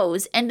she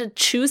knows, and to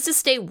choose to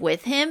stay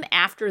with him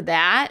after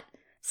that,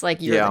 it's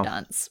like you're the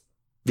dunce.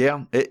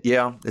 Yeah,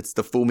 it's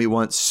the fool me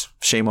once,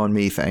 shame on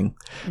me thing.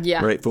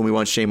 Yeah. Right? Fool me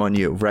once, shame on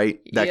you, right?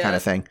 That kind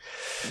of thing.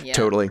 Yeah.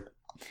 Totally.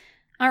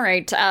 All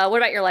right. What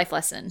about your life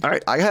lesson? All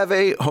right. I have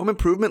a home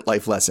improvement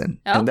life lesson.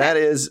 Okay. And that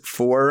is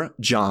for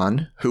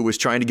John, who was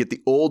trying to get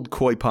the old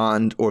koi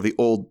pond or the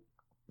old,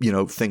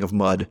 thing of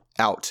mud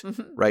out.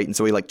 Mm-hmm. Right. And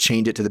so he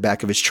chained it to the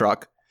back of his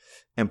truck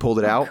and pulled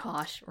it out.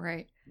 Gosh,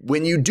 right.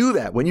 When you do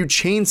that, when you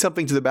chain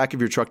something to the back of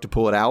your truck to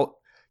pull it out,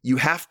 you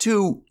have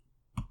to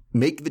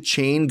make the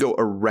chain go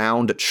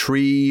around a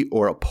tree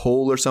or a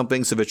pole or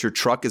something so that your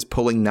truck is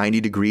pulling 90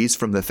 degrees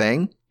from the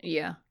thing.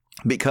 Yeah.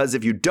 Because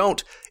if you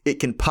don't, it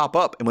can pop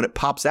up. And when it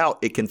pops out,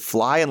 it can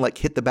fly and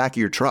hit the back of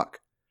your truck.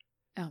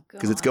 Oh, God.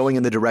 Because it's going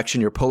in the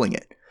direction you're pulling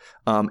it.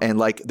 And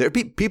there are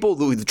people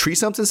with the tree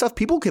stumps and stuff,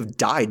 people have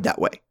died that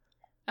way.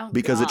 Oh,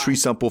 because God. a tree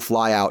stump will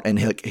fly out and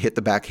hit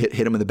the back, hit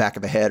him in the back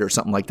of the head or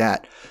something like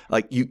that.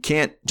 You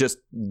can't just,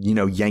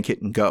 yank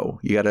it and go.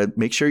 You got to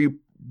make sure you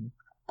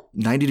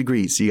 90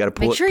 degrees. So you got to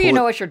pull it. Make sure you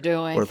know what you're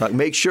doing.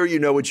 Make sure you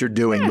know what you're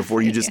doing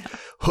before you just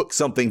hook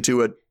something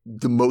to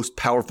the most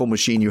powerful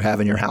machine you have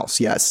in your house.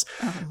 Yes.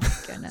 Oh, my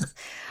goodness.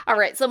 All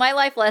right. So my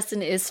life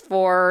lesson is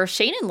for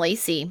Shane and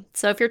Lacey.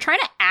 So if you're trying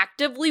to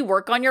actively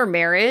work on your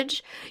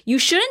marriage, you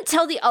shouldn't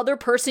tell the other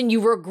person you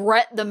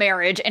regret the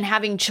marriage and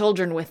having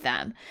children with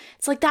them.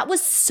 It's that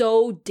was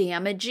so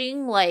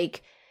damaging.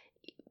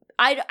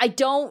 I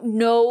don't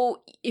know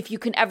if you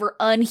can ever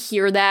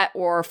unhear that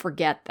or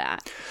forget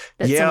that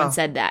someone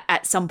said that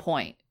at some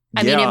point.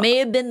 I mean, it may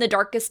have been the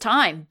darkest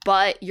time,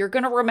 but you're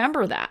going to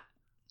remember that.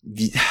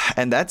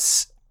 And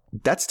that's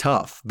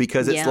tough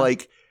because it's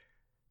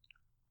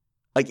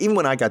even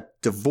when I got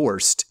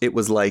divorced, it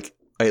was I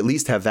at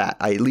least have that.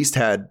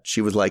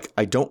 She was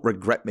I don't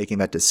regret making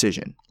that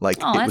decision.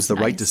 It was the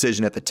right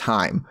decision at the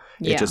time.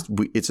 Yeah.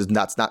 It's just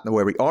that's not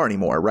where we are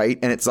anymore. Right.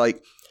 And it's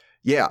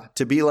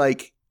to be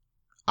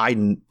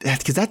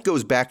because that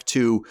goes back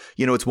to,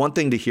 it's one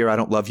thing to hear I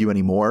don't love you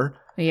anymore.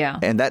 Yeah.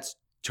 And that's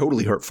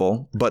totally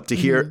hurtful. But to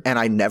hear and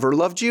I never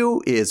loved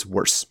you is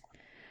worse.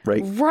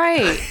 Right.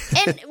 Right.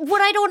 And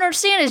what I don't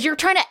understand is you're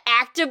trying to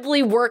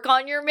actively work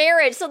on your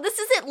marriage. So this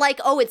isn't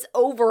it's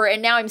over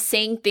and now I'm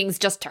saying things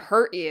just to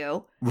hurt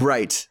you.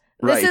 Right.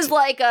 This is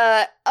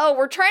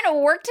we're trying to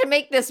work to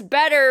make this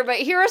better, but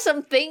here are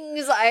some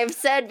things I've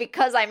said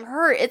because I'm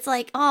hurt. It's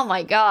oh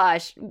my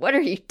gosh, what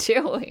are you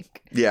doing?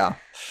 Yeah.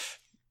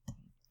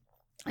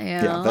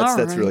 Yeah,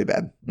 that's really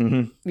bad.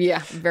 Mm-hmm. Yeah,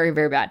 very,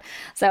 very bad.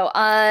 So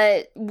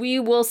we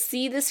will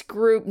see this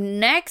group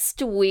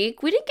next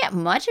week. We didn't get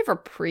much of a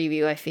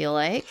preview, I feel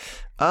like.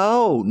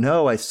 Oh,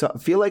 no. I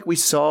feel like we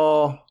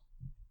saw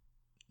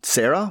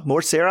Sarah.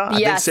 More Sarah?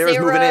 I think Sarah's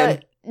moving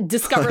in.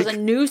 Discovers a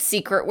new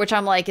secret, which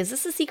I'm is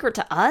this a secret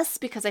to us?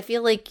 Because I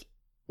feel like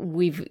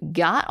we've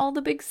got all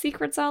the big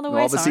secrets out of the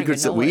way. All the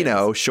secrets that we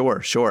know.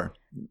 Sure.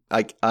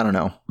 I don't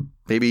know.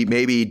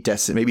 Maybe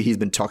Destiny. Maybe he's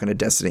been talking to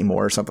Destiny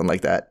more or something like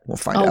that. We'll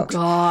find out. Oh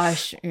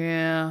gosh,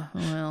 yeah.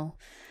 Well,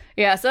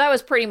 yeah. So that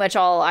was pretty much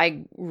all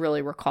I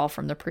really recall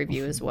from the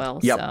preview as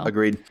well. Yep, so.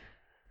 Agreed.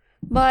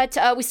 But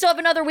we still have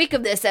another week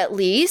of this at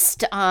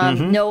least.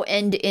 No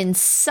end in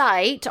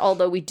sight.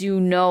 Although we do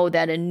know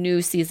that a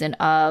new season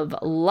of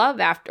Love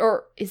After,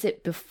 or is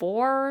it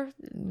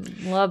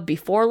Love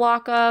Before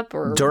Lockup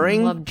or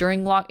during Love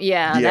During Lock?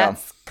 Yeah,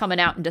 that's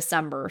coming out in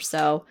December.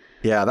 So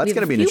yeah, that's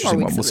going to be an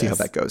interesting one. We'll see how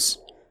that goes.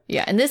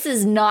 Yeah, and this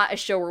is not a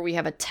show where we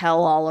have a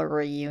tell-all or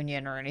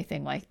reunion or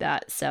anything like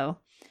that. So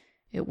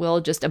it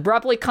will just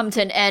abruptly come to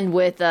an end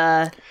with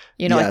a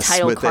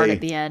title card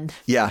at the end.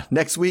 Yeah,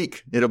 next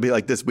week it'll be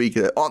like this week.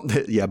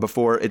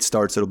 Before it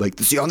starts, it'll be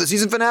see you on the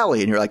season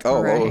finale, and you're like,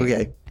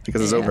 okay,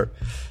 because it's over.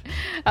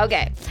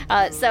 Okay,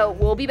 so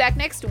we'll be back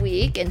next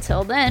week.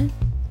 Until then.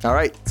 All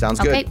right, sounds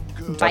good.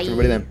 Bye. Talk to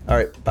everybody then. All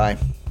right, bye.